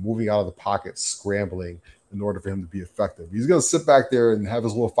around, moving out of the pocket, scrambling in order for him to be effective. He's going to sit back there and have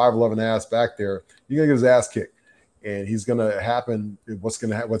his little 5'11" ass back there. He's going to get his ass kicked. And he's going to happen. What's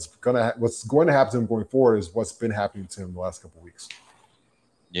going to happen to him going forward is what's been happening to him the last couple of weeks.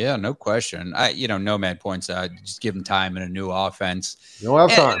 Yeah, no question. Nomad points out, just give him time in a new offense. You don't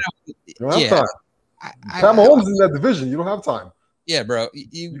have time. You don't have time. Pat Mahomes in that division. You don't have time. Yeah, bro.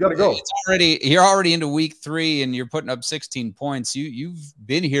 You got to go. You're already into week 3 and you're putting up 16 points. You've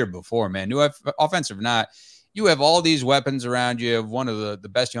been here before, man. New offensive or not. You have all these weapons around you. You have one of the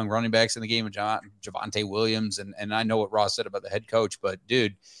best young running backs in the game, Javonte Williams. And I know what Ross said about the head coach, but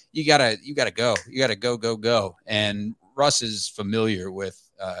dude, you gotta go. You gotta go. And Russ is familiar with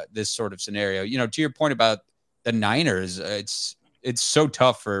this sort of scenario. To your point about the Niners, it's so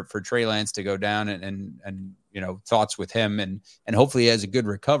tough for Trey Lance to go down and thoughts with him and hopefully he has a good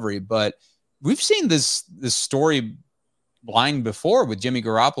recovery. But we've seen this story line before with Jimmy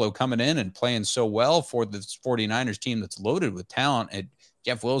Garoppolo coming in and playing so well for the 49ers team that's loaded with talent, and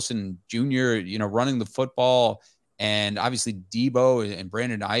Jeff Wilson Jr., running the football, and obviously Debo and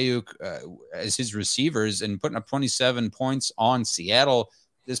Brandon Ayuk as his receivers, and putting up 27 points on Seattle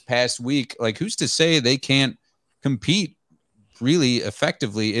this past week. Like, who's to say they can't compete really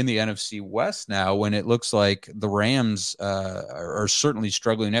effectively in the NFC West now, when it looks like the Rams are certainly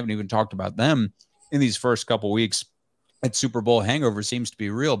struggling? I haven't even talked about them in these first couple weeks. That Super Bowl hangover seems to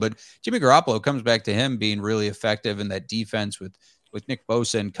be real, but Jimmy Garoppolo comes back to him being really effective in that defense with Nick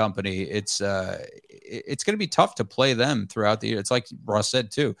Bosa and company. It's going to be tough to play them throughout the year. It's like Ross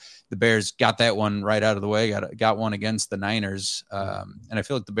said too. The Bears got that one right out of the way. Got one against the Niners, and I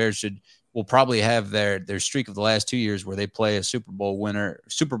feel like the Bears will probably have their streak of the last 2 years where they play a Super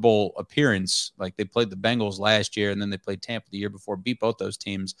Bowl appearance. Like they played the Bengals last year, and then they played Tampa the year before, beat both those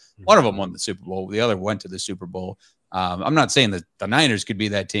teams. One of them won the Super Bowl. The other went to the Super Bowl. I'm not saying that the Niners could be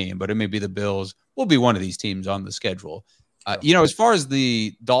that team, but it may be the Bills. Will be one of these teams on the schedule. As far as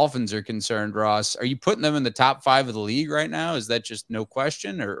the Dolphins are concerned, Ross, are you putting them in the top 5 of the league right now? Is that just no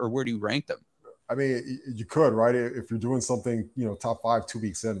question, or where do you rank them? I mean, you could, right? If you're doing something, top 5 2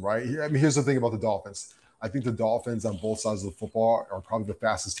 weeks in, right? I mean, here's the thing about the Dolphins. I think the Dolphins on both sides of the football are probably the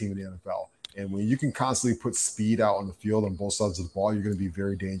fastest team in the NFL. And when you can constantly put speed out on the field on both sides of the ball, you're going to be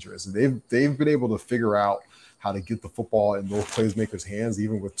very dangerous. And they've been able to figure out how to get the football in those playmakers' hands,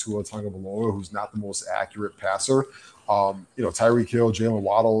 even with Tua Tagovailoa, who's not the most accurate passer. Tyreek Hill, Jalen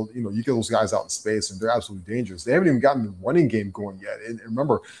Waddle, you get those guys out in space, and they're absolutely dangerous. They haven't even gotten the running game going yet. And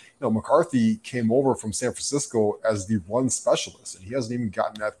remember, McCarthy came over from San Francisco as the run specialist, and he hasn't even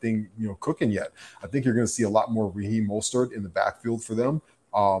gotten that thing, cooking yet. I think you're going to see a lot more Raheem Mostert in the backfield for them.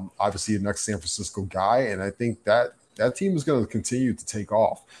 Obviously, the next San Francisco guy, and I think that team is going to continue to take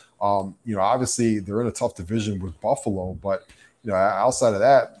off. Obviously, they're in a tough division with Buffalo, but outside of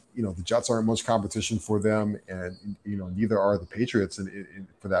that, the Jets aren't much competition for them, and neither are the Patriots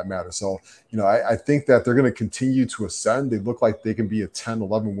for that matter. So I think that they're going to continue to ascend. They look like they can be a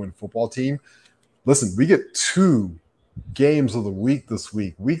 10-11 win football team. Listen, we get 2 games of the week this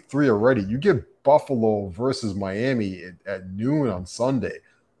week, week 3 already. You get Buffalo versus Miami at noon on Sunday.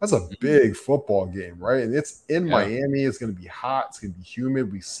 That's a big football game, right? And it's in Miami. It's going to be hot. It's going to be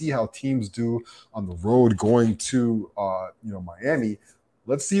humid. We see how teams do on the road going to Miami.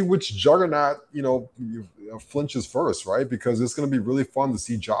 Let's see which juggernaut flinches first, right? Because it's going to be really fun to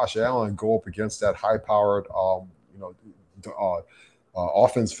see Josh Allen go up against that high-powered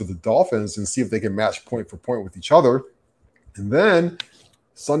offense for the Dolphins and see if they can match point for point with each other. And then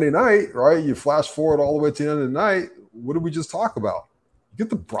Sunday night, right? You flash forward all the way to the end of the night. What did we just talk about? You get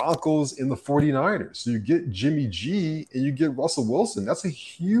the Broncos and the 49ers. So you get Jimmy G and you get Russell Wilson. That's a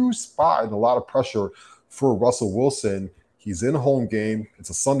huge spot and a lot of pressure for Russell Wilson. He's in a home game. It's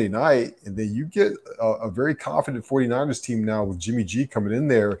a Sunday night. And then you get a very confident 49ers team now with Jimmy G coming in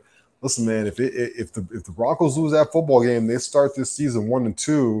there. Listen, man, if the Broncos lose that football game, they start this season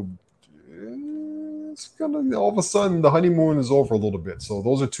 1-2, it's gonna all of a sudden the honeymoon is over a little bit. So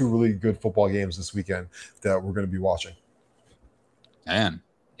those are 2 really good football games this weekend that we're going to be watching. Man,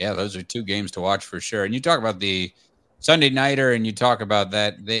 yeah, those are 2 games to watch for sure. And you talk about the Sunday nighter, and you talk about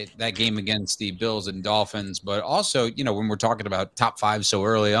that game against the Bills and Dolphins, but also, when we're talking about top 5 so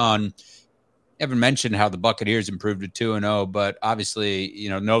early on, Evan mentioned how the Buccaneers improved to 2-0, but obviously,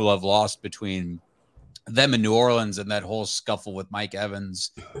 no love lost between them and New Orleans and that whole scuffle with Mike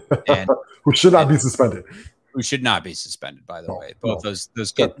Evans, and who should not be suspended. Who should not be suspended, by the way. Both those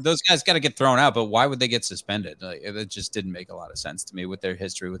guys got to get thrown out, but why would they get suspended? Like, it just didn't make a lot of sense to me with their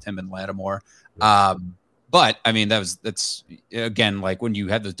history with him and Lattimore. But I mean, that's again, like when you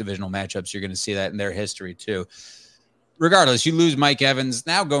have those divisional matchups, you're going to see that in their history too. Regardless, you lose Mike Evans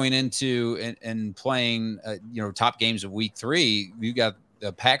now going into and playing, top games of week 3. You got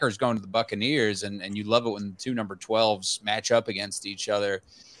the Packers going to the Buccaneers, and you love it when the 2 number 12s match up against each other.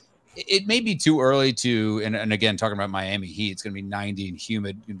 It may be too early to, and again, talking about Miami Heat, it's going to be 90 and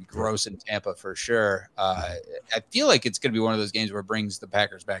humid, going to be gross in Tampa for sure. I feel like it's going to be one of those games where it brings the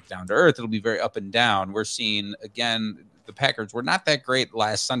Packers back down to earth. It'll be very up and down. We're seeing, again, the Packers were not that great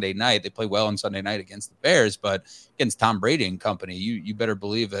last Sunday night. They played well on Sunday night against the Bears, but against Tom Brady and company, you better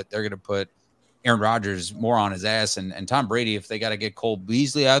believe that they're going to put Aaron Rodgers more on his ass. And Tom Brady, if they got to get Cole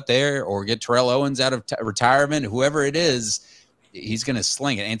Beasley out there or get Terrell Owens out of retirement, whoever it is, he's going to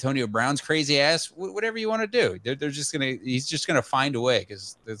sling it. Antonio Brown's crazy ass, whatever you want to do. He's just going to find a way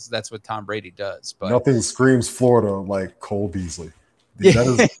because that's what Tom Brady does. But nothing screams Florida like Cole Beasley.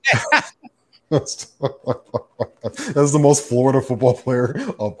 That is That's the most Florida football player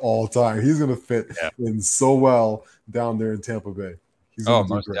of all time. He's going to fit in so well down there in Tampa Bay. He's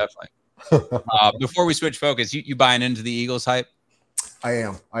most definitely. Before we switch focus, you buying into the Eagles hype? I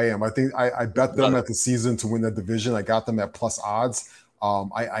am. I think I bet them at the season to win that division. I got them at plus odds.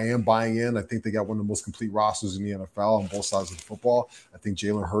 I am buying in. I think they got one of the most complete rosters in the NFL on both sides of the football. I think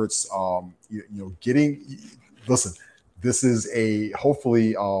Jalen Hurts, listen, this is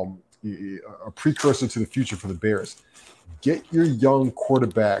hopefully a precursor to the future for the Bears. Get your young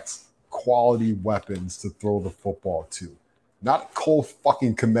quarterbacks quality weapons to throw the football to. Not Cole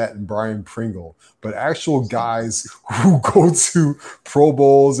fucking Kmet and Brian Pringle, but actual guys who go to Pro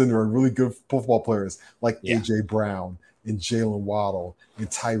Bowls and are really good football players like A.J. Brown and Jalen Waddle and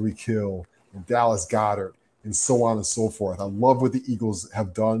Tyreek Hill and Dallas Goedert and so on and so forth. I love what the Eagles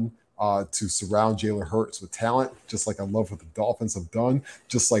have done to surround Jalen Hurts with talent, just like I love what the Dolphins have done,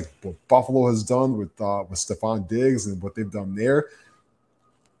 just like what Buffalo has done with Stephon Diggs and what they've done there.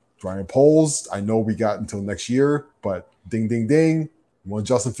 Brian Poles, I know we got until next year, but ding, ding, ding. You want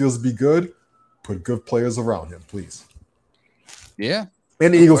Justin Fields to be good? Put good players around him, please. Yeah.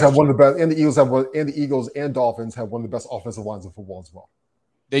 And the Eagles have one of the best, and the Eagles and Dolphins have one of the best offensive lines of football as well.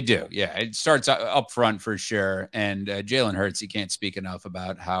 They do, yeah. It starts up front for sure. And Jalen Hurts, you can't speak enough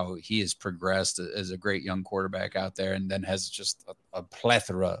about how he has progressed as a great young quarterback out there, and then has just a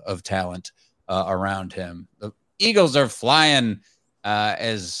plethora of talent around him. The Eagles are flying,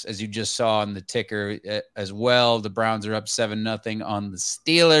 as you just saw on the ticker as well. The Browns are up 7-0 on the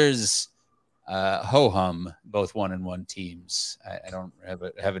Steelers. Ho-hum, both 1-1 teams. I don't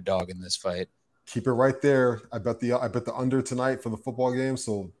have a dog in this fight. Keep it right there. I bet the under tonight for the football game.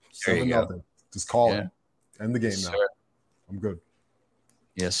 So 7-0. Just call it. End the game now. Sir. I'm good.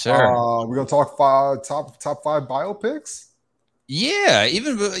 Yes, sir. We're gonna talk top five biopics. Yeah,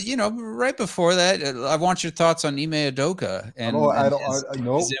 even right before that, I want your thoughts on Ime Udoka. And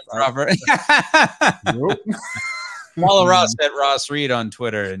nope. Follow Ross at Ross Reed on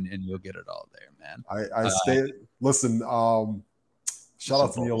Twitter, and you'll get it all there, man. Listen. Shout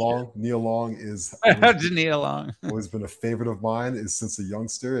out to Nia Long. Nia Long is always been a favorite of mine since a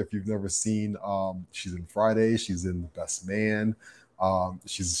youngster. If you've never seen, she's in Friday. She's in Best Man.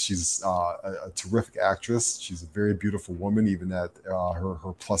 She's a terrific actress. She's a very beautiful woman, even at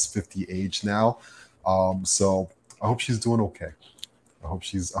her plus 50 age now. So I hope she's doing okay. I'm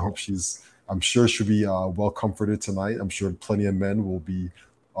sure she'll be well comforted tonight. I'm sure plenty of men will be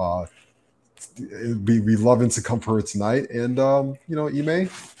loving to comfort her tonight. And Ime,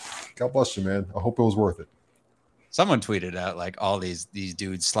 God bless you, man. I hope it was worth it. Someone tweeted out like all these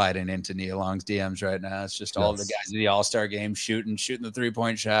dudes sliding into Nia Long's DMs right now. It's just all the guys in the All-Star game shooting the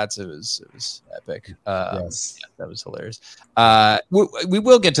 3-point shots. It was epic. Yeah, that was hilarious. We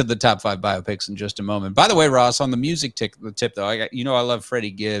will get to the top 5 biopics in just a moment. By the way, Ross, on the music tip though, I love Freddie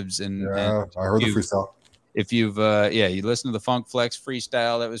Gibbs and I heard the freestyle. If you've you listen to the Funk Flex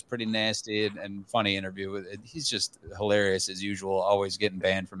freestyle, that was pretty nasty and funny interview. He's just hilarious as usual, always getting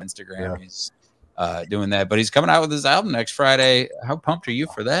banned from Instagram. Yeah. He's doing that, but he's coming out with his album next Friday. How pumped are you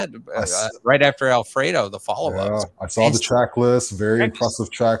for that? Right after Alfredo, the follow-up. I saw the track list. Very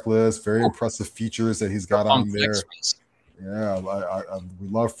impressive track list. Very impressive features that he's got on there. Yeah, we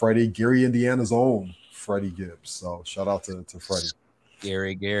love Freddie. Gary, Indiana's own Freddie Gibbs. So shout out to Freddie.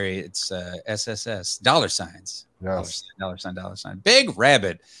 Gary. It's SSS dollar signs. Yes. Dollar sign. Big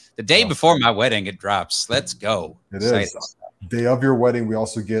Rabbit. The day before my wedding, it drops. Let's go. It is. Day of your wedding, we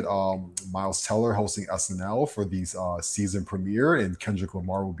also get Miles Teller hosting SNL for the season premiere, and Kendrick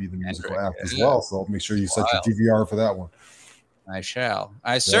Lamar will be the musical act as well. So make sure you set your DVR for that one. I shall.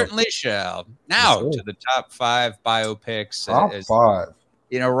 I certainly shall. Now to the top 5 biopics. Top 5.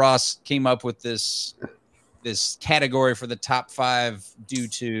 Ross came up with this category for the top 5 due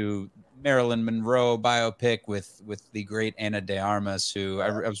to Marilyn Monroe biopic with the great Ana de Armas, who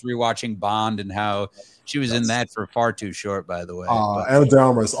I was rewatching Bond and how she was in that for far too short, by the way. Ana de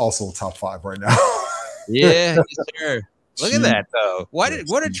Armas is also top 5 right now. Yeah, sure. Look at that though. What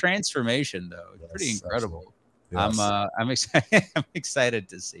a transformation though. Pretty incredible. Yes. I'm excited. I'm excited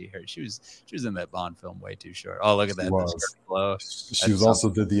to see her. She was in that Bond film way too short. Oh, look at that! She was also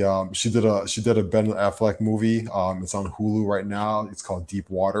did the she did a Ben Affleck movie. It's on Hulu right now. It's called Deep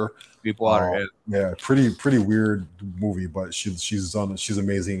Water. Yeah, pretty weird movie, but she's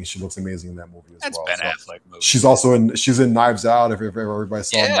amazing. She looks amazing in that movie as well. That's Ben Affleck movie. She's in Knives Out. If everybody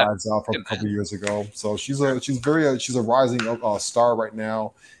saw Knives Out from a couple of years ago, so she's a rising star right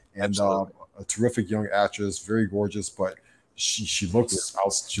now, and a terrific young actress, very gorgeous. But She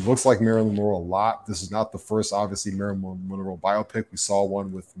looks like Marilyn Monroe a lot. This is not the first, obviously, Marilyn Monroe biopic. We saw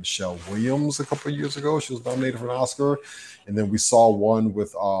one with Michelle Williams a couple of years ago. She was nominated for an Oscar, and then we saw one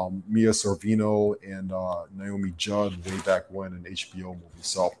with Mia Sorvino and Naomi Judd way back when, an HBO movie.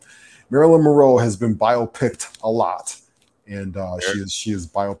 So Marilyn Monroe has been biopicked a lot, and she is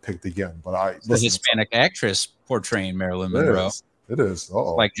biopicked again. But the Hispanic actress portraying Marilyn Monroe. It is.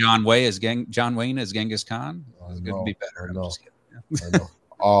 Like John Wayne as Genghis Khan. It's going to be better. I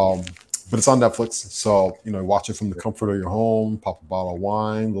know. But it's on Netflix, so watch it from the comfort of your home. Pop a bottle of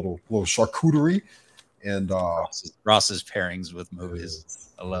wine, little charcuterie, and Ross's pairings with movies.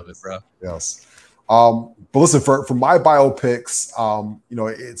 I love it, bro. Yes. But listen, for my biopics,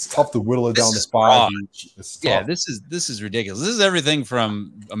 it's tough to whittle it down to 5 each. Yeah, this is ridiculous. This is everything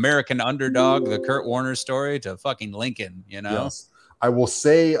from American Underdog, the Kurt Warner story, to fucking Lincoln. Yes. I will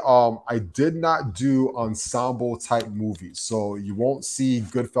say I did not do ensemble type movies. So you won't see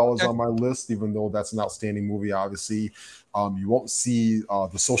Goodfellas on my list, even though that's an outstanding movie, obviously. You won't see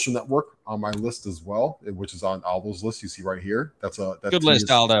The Social Network on my list as well, which is on Aldo's list. You see right here. That's good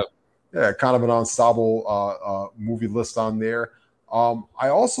list, Aldo. Yeah, kind of an ensemble movie list on there. I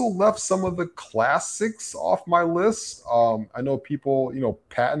also left some of the classics off my list. I know people,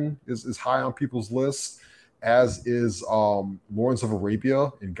 Patton is high on people's list, as is Lawrence of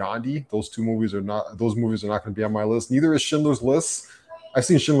Arabia and Gandhi. Those movies are not going to be on my list. Neither is Schindler's List. I've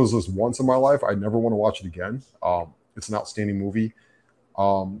seen Schindler's List once in my life. I never want to watch it again. It's an outstanding movie.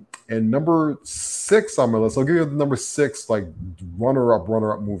 And number 6 on my list, I'll give you the number 6, like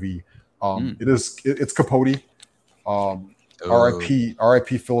runner-up movie. It's Capote. R.I.P.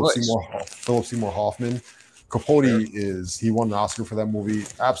 Philip Seymour Hoffman. Capote he won an Oscar for that movie.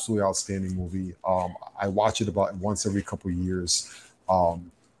 Absolutely outstanding movie. I watch it about once every couple of years.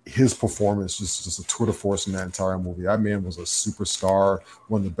 His performance just a tour de force in that entire movie. That man was a superstar,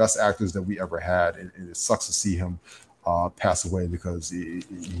 one of the best actors that we ever had, and it sucks to see him pass away because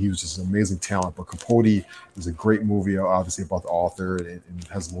he was just an amazing talent. But Capote is a great movie, obviously about the author, and it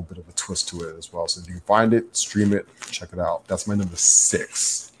has a little bit of a twist to it as well. So if you can find it, stream it, check it out. That's my number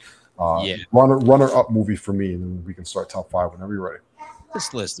 6. Runner up movie for me, and then we can start top 5 whenever you're ready.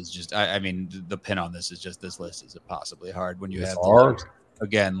 This list is just, I mean, the pin on this is just, this list is impossibly hard when you have hard.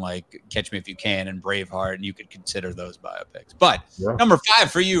 Again, like Catch Me If You Can and Braveheart, and you could consider those biopics. But number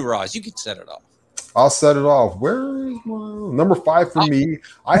 5 for you, Ross, you could set it off. I'll set it off. Where is my number 5 for me?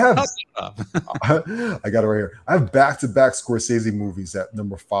 I have I got it right here. I have back-to-back Scorsese movies at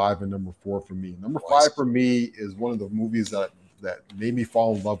number 5 and number 4 for me. Number 5 for me is one of the movies that made me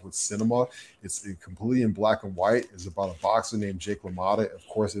fall in love with cinema. It's completely in black and white. It's about a boxer named Jake LaMotta. Of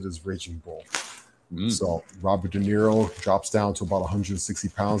course, it is Raging Bull. So Robert De Niro drops down to about 160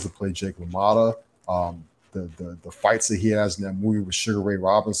 pounds to play Jake LaMotta. The fights that he has in that movie with Sugar Ray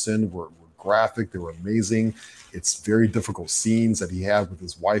Robinson were graphic. They were amazing. It's very difficult scenes that he had with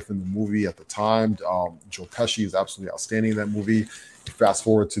his wife in the movie at the time. Joe Pesci is absolutely outstanding in that movie. Fast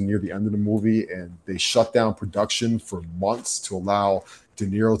forward to near the end of the movie, and they shut down production for months to allow De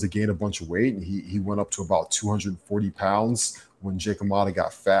Niro to gain a bunch of weight, and he went up to about 240 pounds when Jake LaMotta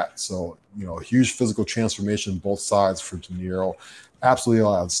got fat. So, a huge physical transformation both sides for De Niro. Absolutely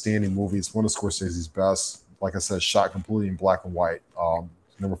outstanding movie. It's one of Scorsese's best. Like I said, shot completely in black and white.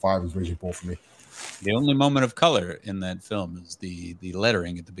 Number 5 is Raging Bull for me. The only moment of color in that film is the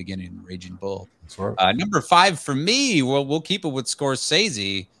lettering at the beginning, Raging Bull. That's right. Number 5 for me, we'll keep it with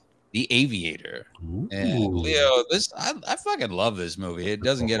Scorsese, The Aviator. Ooh. And Leo, I fucking love this movie. It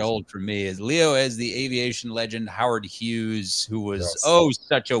doesn't get old for me. As Leo as the aviation legend, Howard Hughes, who was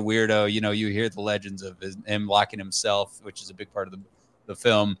such a weirdo. You hear the legends of him locking himself, which is a big part of the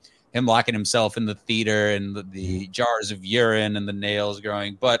film. Him locking himself in the theater and the jars of urine and the nails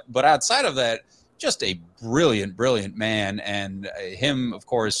growing. But outside of that, just a brilliant man. And him, of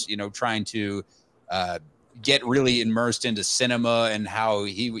course, trying to get really immersed into cinema and how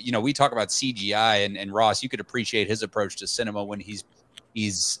we talk about CGI and Ross, you could appreciate his approach to cinema when he's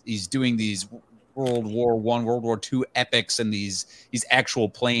doing these World War I, World War II epics and these actual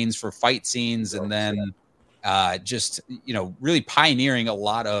planes for fight scenes. And then really pioneering a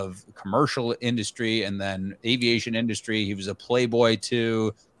lot of commercial industry and then aviation industry. He was a Playboy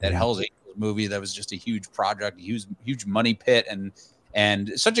too. That Hell's Angels movie, that was just a huge project, a huge money pit,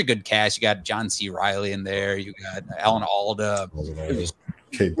 and such a good cast. You got John C. Reilly in there. You got Alan Alda.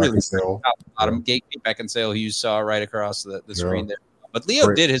 Kate Beckinsale. Kate Beckinsale, who you saw right across the screen there. But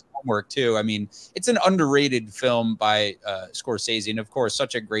Leo did his homework too. I mean, it's an underrated film by Scorsese, and of course,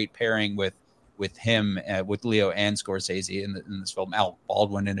 such a great pairing with him, with Leo and Scorsese in this film. Alec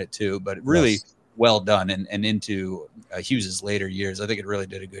Baldwin in it too. But really, well done. And into Hughes's later years, I think it really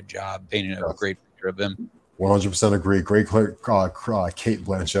did a good job painting a great picture of him. 100% agree. Great Kate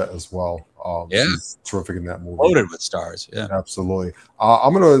Blanchett as well. She's terrific in that movie. Loaded with stars. Yeah, absolutely.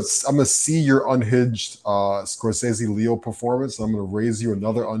 I'm gonna see your unhinged Scorsese Leo performance. I'm gonna raise you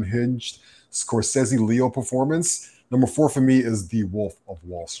another unhinged Scorsese Leo performance. Number 4 for me is The Wolf of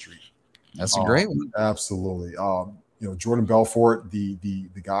Wall Street. That's a great one. Absolutely. Jordan Belfort, the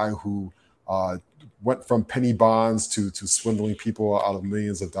guy who went from penny bonds to swindling people out of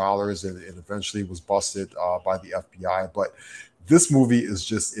millions of dollars and eventually was busted by the FBI. But this movie is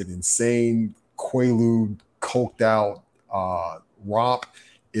just an insane, quaalude, coked out romp.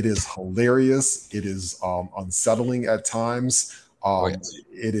 It is hilarious. It is unsettling at times.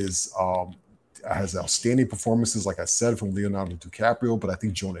 It is has outstanding performances, like I said, from Leonardo DiCaprio, but I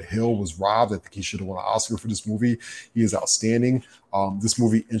think Jonah Hill was robbed. I think he should have won an Oscar for this movie. He is outstanding. This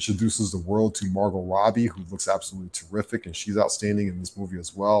movie introduces the world to Margot Robbie, who looks absolutely terrific, and she's outstanding in this movie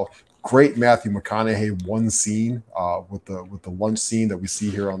as well. Great Matthew McConaughey one scene with the lunch scene that we see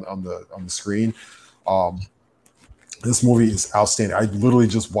here on the screen. This movie is outstanding. I literally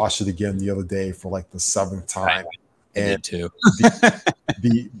just watched it again the other day for like the 7th time. And too.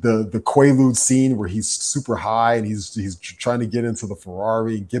 the Quaalude scene where he's super high and he's trying to get into the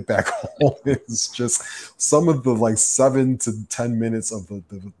Ferrari and get back home. It's just some of the like 7 to 10 minutes of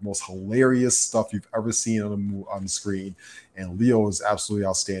the most hilarious stuff you've ever seen on the screen. And Leo is absolutely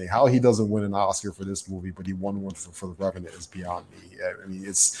outstanding. How he doesn't win an Oscar for this movie, but he won one for The Revenant is beyond me. I mean,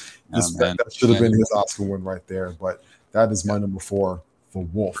 that should have been his Oscar win right there. But that is my number 4 for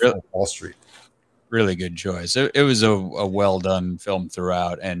Wolf of Wall Street. Really good choice. It was a well done film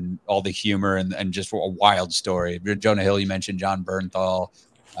throughout, and all the humor and just a wild story. Jonah Hill, you mentioned John Bernthal.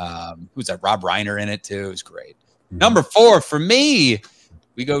 Who's that? Rob Reiner in it too. It was great. Mm-hmm. Number 4 for me,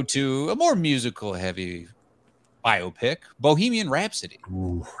 we go to a more musical heavy biopic, Bohemian Rhapsody.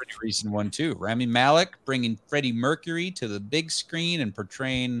 Ooh. Pretty recent one too. Rami Malek bringing Freddie Mercury to the big screen and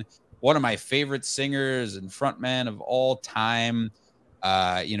portraying one of my favorite singers and frontman of all time.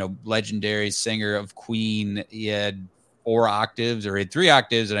 Legendary singer of Queen. He had 4 octaves, or he had 3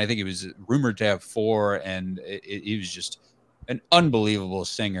 octaves, and I think he was rumored to have 4. And he was just an unbelievable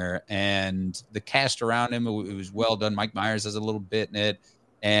singer. And the cast around him, it was well done. Mike Myers has a little bit in it.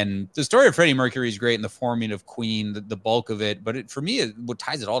 And the story of Freddie Mercury is great, and the forming of Queen, the bulk of it. But for me, what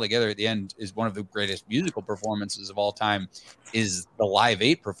ties it all together at the end is one of the greatest musical performances of all time is the Live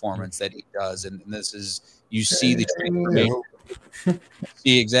 8 performance that he does. And this is, you see the transformation.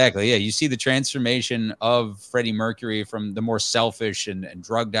 Exactly. Yeah. You see the transformation of Freddie Mercury from the more selfish and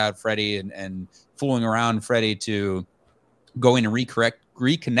drugged out Freddie and fooling around Freddie to going and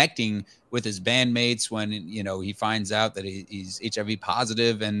reconnecting with his bandmates when, he finds out that he's HIV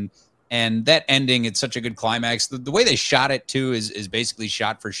positive and that ending, it's such a good climax. The way they shot it too is basically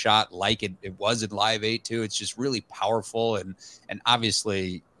shot for shot like it was in Live 8 too. It's just really powerful. And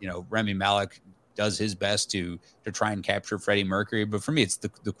obviously, Rami Malek does his best to try and capture Freddie Mercury. But for me, it's the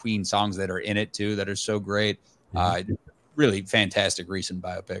Queen songs that are in it too that are so great. Really fantastic recent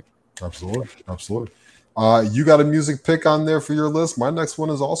biopic. Absolutely. You got a music pick on there for your list. My next one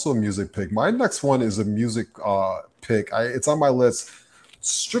is also a music pick. My next one is a music pick. It's on my list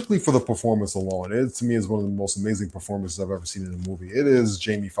strictly for the performance alone. It, to me, is one of the most amazing performances I've ever seen in a movie. It is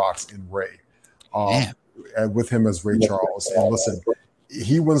Jamie Foxx in Ray, with him as Ray Charles. And listen,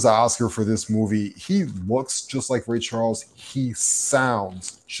 he wins the Oscar for this movie. He looks just like Ray Charles. He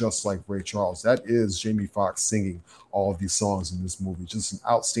sounds just like Ray Charles. That is Jamie Foxx singing all of these songs in this movie. Just an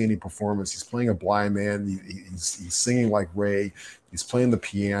outstanding performance. He's playing a blind man. He's singing like Ray. He's playing the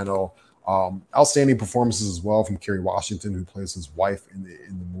piano. Outstanding performances as well from Kerry Washington, who plays his wife in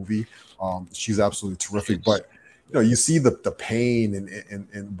the movie. She's absolutely terrific. But you see the pain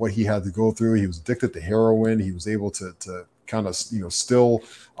and what he had to go through. He was addicted to heroin. He was able to kind of still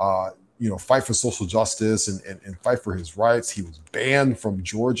fight for social justice and fight for his rights. He was banned from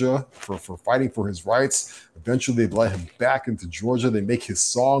Georgia for fighting for his rights. Eventually they let him back into Georgia. They make his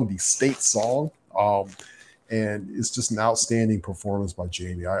song the state song. And it's just an outstanding performance by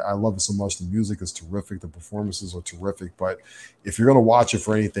Jamie. I love it so much. The music is terrific. The performances are terrific. But if you're going to watch it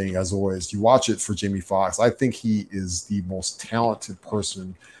for anything, as always, you watch it for Jamie Foxx. I think he is the most talented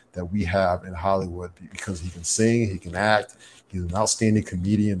person that we have in Hollywood because he can sing, he can act. He's an outstanding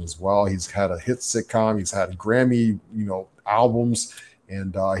comedian as well. He's had a hit sitcom. He's had Grammy, albums,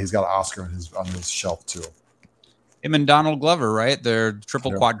 and he's got an Oscar on his shelf too. Him and Donald Glover, right? They're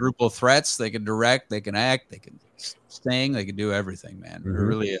quadruple threats. They can direct, they can act, they can sing, they can do everything, man. Mm-hmm.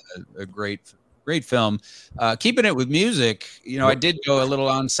 Really a great Great film. Keeping it with music, I did go a little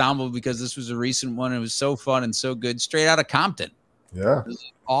ensemble because this was a recent one. It was so fun and so good. Straight Outta Compton. Yeah.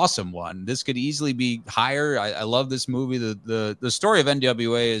 Awesome one. This could easily be higher. I love this movie. The story of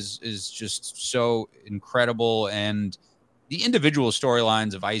NWA is just so incredible, and the individual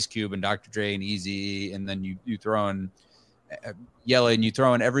storylines of Ice Cube and Dr. Dre and Eazy-E, and then you throw in Yella, and you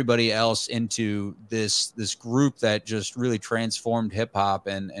throw in everybody else into this group that just really transformed hip hop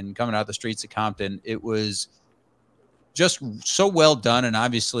and coming out the streets of Compton. It was just so well done. And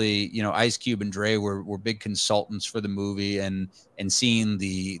obviously, Ice Cube and Dre were big consultants for the movie, and seeing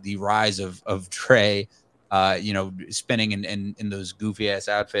the rise of Dre, spinning in those goofy ass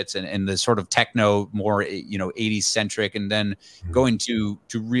outfits and the sort of techno, more, 80s centric, and then going to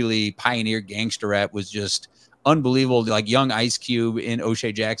really pioneer gangster rap was just unbelievable. Like young Ice Cube in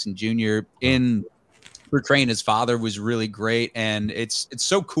O'Shea Jackson Jr. in portraying his father was really great. And it's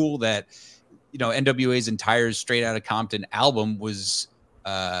so cool that, NWA's entire Straight Outta Compton album was,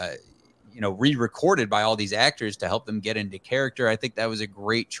 re-recorded by all these actors to help them get into character. I think that was a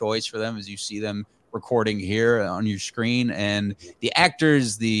great choice for them, as you see them recording here on your screen. And the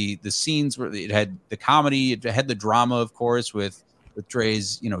actors, the scenes where it had the comedy, it had the drama, of course, with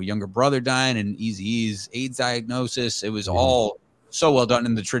Dre's, younger brother dying and Eazy-E's AIDS diagnosis. It was all so well done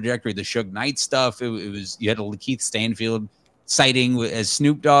in the trajectory. The Suge Knight stuff. It was, you had a Lakeith Stanfield sighting as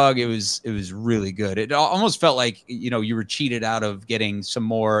Snoop Dogg. It was really good. It almost felt like, you were cheated out of getting some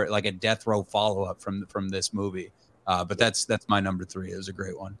more, like a Death Row follow-up from this movie. But that's my number 3. It was a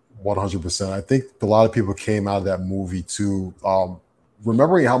great one. 100%. I think a lot of people came out of that movie too,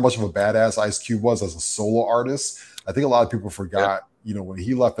 remembering how much of a badass Ice Cube was as a solo artist. I think a lot of people forgot, when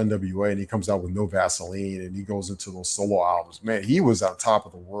he left NWA and he comes out with No Vaseline and he goes into those solo albums, man, he was on top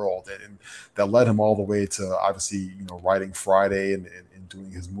of the world. And that led him all the way to obviously, writing Friday and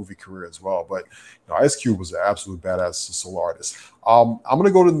doing his movie career as well. But Ice Cube was an absolute badass solo artist. I'm going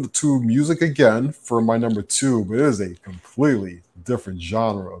to go to music again for my number 2, but it is a completely different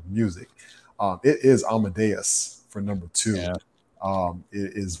genre of music. It is Amadeus for number 2. Yeah.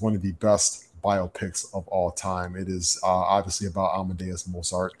 It is one of the best biopics of all time. It is obviously about Amadeus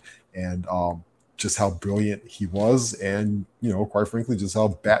Mozart and just how brilliant he was, and quite frankly, just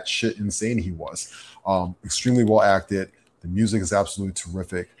how batshit insane he was. Extremely well acted. The music is absolutely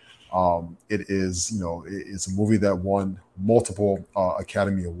terrific. It is, it's a movie that won multiple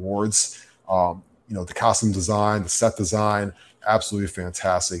Academy Awards. The costume design, the set design, absolutely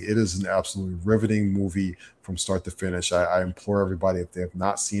fantastic. It is an absolutely riveting movie from start to finish. I implore everybody, if they have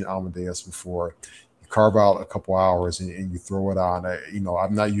not seen Amadeus before, you carve out a couple hours and you throw it on.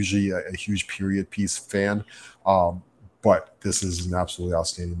 I'm not usually a huge period piece fan, but this is an absolutely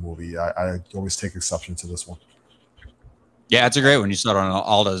outstanding movie. I always take exception to this one. Yeah, it's a great one. You saw it on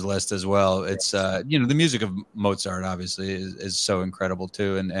Aldo's list as well. It's the music of Mozart obviously is so incredible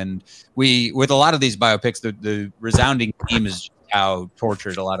too. And we, with a lot of these biopics, the resounding theme is how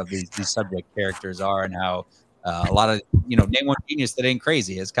tortured a lot of these subject characters are, and how a lot of name one genius that ain't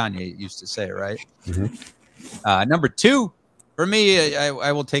crazy, as Kanye used to say, right? Mm-hmm. Number 2 for me,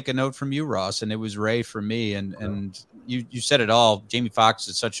 I will take a note from you, Ross, and it was Ray for me. And you said it all. Jamie Foxx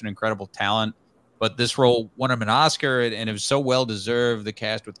is such an incredible talent. But this role won him an Oscar, and it was so well deserved. The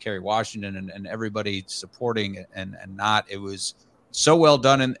cast with Kerry Washington and everybody supporting it, and not, it was so well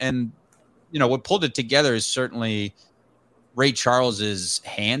done. And what pulled it together is certainly Ray Charles's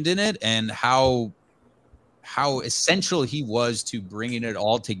hand in it, and how essential he was to bringing it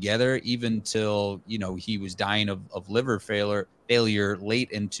all together, even till he was dying of liver failure late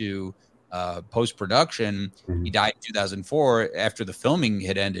into post-production. He died in 2004 after the filming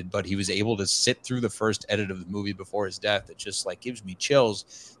had ended, but he was able to sit through the first edit of the movie before his death. It just gives me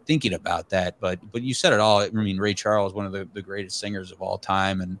chills thinking about that. But you said it all. I mean, Ray Charles, one of the greatest singers of all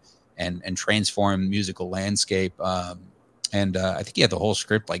time, and transformed musical landscape. I think he had the whole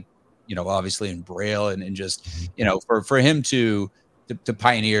script, obviously in Braille, and just, for him to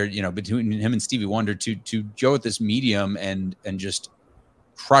pioneer, between him and Stevie Wonder to go with this medium and just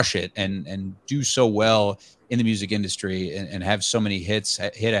crush it and do so well in the music industry and have so many hits,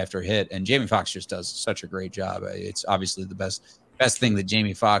 hit after hit. And Jamie Foxx just does such a great job. It's obviously the best thing that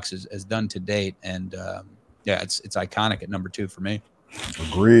Jamie Foxx has done to date. And it's iconic at number 2 for me.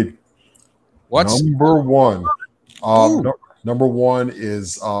 Agreed. What's number 1? Number 1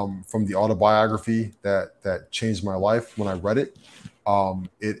 is from the autobiography that changed my life when I read it.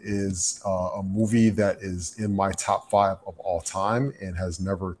 It is a movie that is in my top 5 of all time and has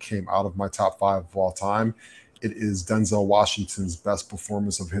never came out of my top 5 of all time. It is Denzel Washington's best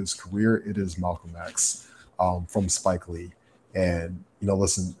performance of his career. It is Malcolm X from Spike Lee. And,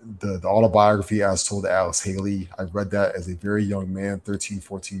 listen, the autobiography as told to Alex Haley, I read that as a very young man, 13,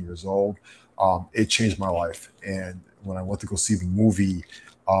 14 years old. It changed my life. And when I went to go see the movie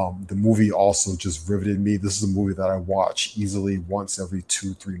also just riveted me. This is a movie that I watch easily once every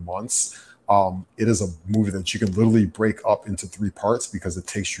 2-3 months. It is a movie that you can literally break up into 3 parts because it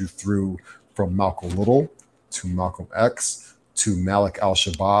takes you through from Malcolm Little to Malcolm X to Malik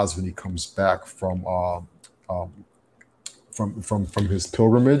Al-Shabazz when he comes back from his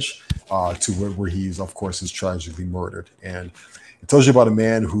pilgrimage to where he's, of course, is tragically murdered. And it tells you about a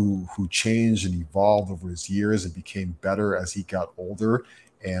man who changed and evolved over his years and became better as he got older.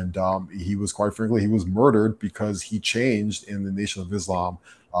 And he was, quite frankly, he was murdered because he changed, and the Nation of Islam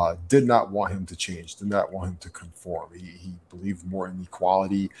did not want him to change, did not want him to conform. He believed more in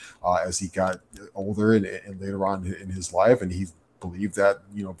equality as he got older and later on in his life. And he believed that,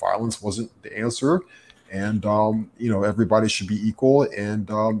 violence wasn't the answer. And, everybody should be equal. And,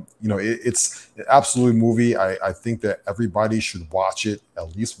 it's an absolute movie. I think that everybody should watch it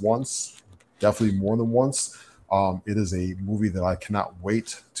at least once, definitely more than once. It is a movie that I cannot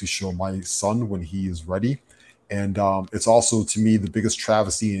wait to show my son when he is ready. And it's also, to me, the biggest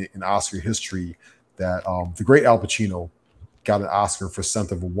travesty in Oscar history that the great Al Pacino got an Oscar for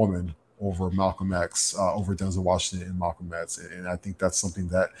Scent of a Woman over Malcolm X, over Denzel Washington and Malcolm X. And I think that's something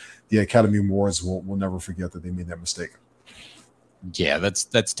that the Academy Awards will never forget, that they made that mistake. Yeah, that's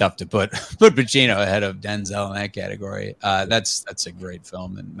tough to put Pacino ahead of Denzel in that category. That's a great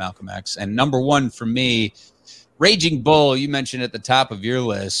film, and Malcolm X. And number 1 for me, Raging Bull, you mentioned at the top of your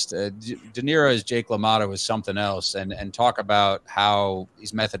list. De Niro as Jake LaMotta was something else, and talk about how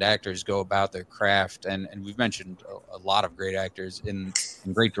these method actors go about their craft. And we've mentioned a lot of great actors and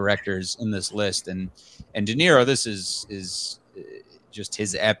great directors in this list. And De Niro, this is just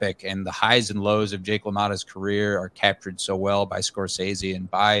his epic, and the highs and lows of Jake LaMotta's career are captured so well by Scorsese and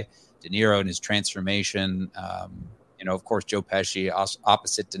by De Niro and his transformation. Of course, Joe Pesci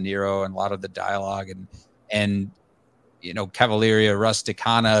opposite De Niro, and a lot of the dialogue and Cavalleria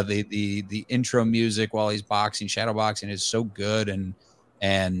Rusticana, the intro music while he's boxing, shadow boxing, is so good.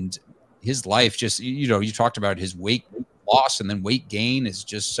 And his life just, you talked about his weight loss and then weight gain is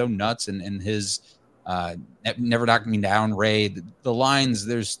just so nuts. And his Never Knock Me Down, Ray, the lines,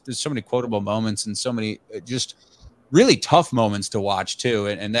 there's so many quotable moments and so many just really tough moments to watch too.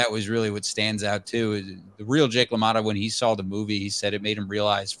 And that was really what stands out too. The real Jake LaMotta, when he saw the movie, he said it made him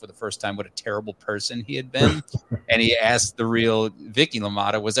realize for the first time what a terrible person he had been. And he asked the real Vicky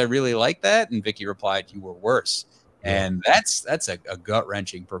LaMotta, was I really like that? And Vicky replied, you were worse. Yeah. And that's a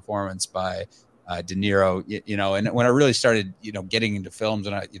gut-wrenching performance by De Niro, and when I really started, getting into films,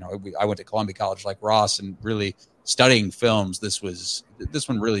 and I went to Columbia College like Ross and really studying films, this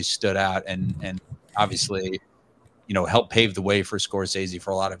one really stood out and obviously, helped pave the way for Scorsese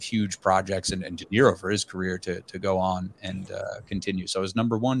for a lot of huge projects and De Niro for his career to go on and continue. So it's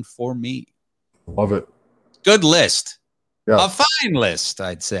number 1 for me. Love it. Good list. Yeah. A fine list,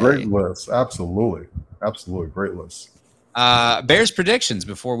 I'd say. Great list. Absolutely. Great list. Bears predictions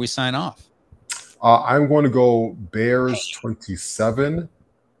before we sign off. I'm going to go Bears 27,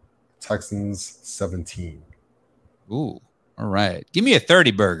 Texans 17. Ooh, all right. Give me a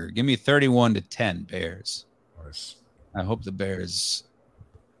 30 burger. Give me 31-10 Bears. Nice. I hope the Bears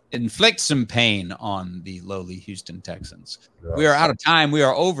inflict some pain on the lowly Houston Texans. Yes. We are out of time. We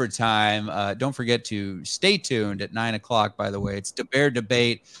are overtime. Don't forget to stay tuned at 9:00. By the way, it's the Bear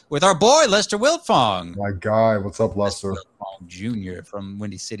Debate with our boy Lester Wiltfong. My guy, what's up, Lester? Wiltfong Jr. from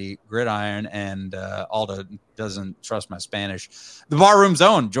Windy City Gridiron, and Alda doesn't trust my Spanish. The Barroom's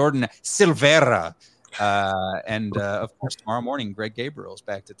own Jordan Silvera, and of course tomorrow morning Greg Gabriel's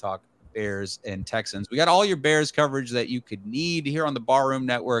back to talk Bears and Texans. We got all your Bears coverage that you could need here on the Barroom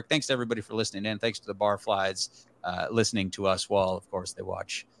Network. Thanks to everybody for listening in. Thanks to the Barflies listening to us while, of course, they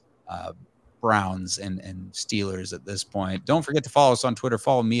watch Browns and Steelers at this point. Don't forget to follow us on Twitter.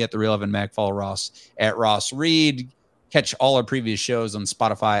 Follow me at The Real Evan Mac. Follow Ross at Ross Reed. Catch all our previous shows on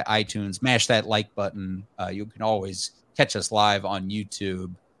Spotify, iTunes. Mash that like button. You can always catch us live on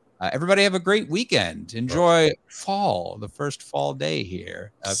YouTube. Everybody have a great weekend. Enjoy fall, the first fall day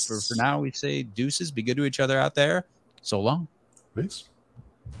here. For now, we say deuces. Be good to each other out there. So long. Peace.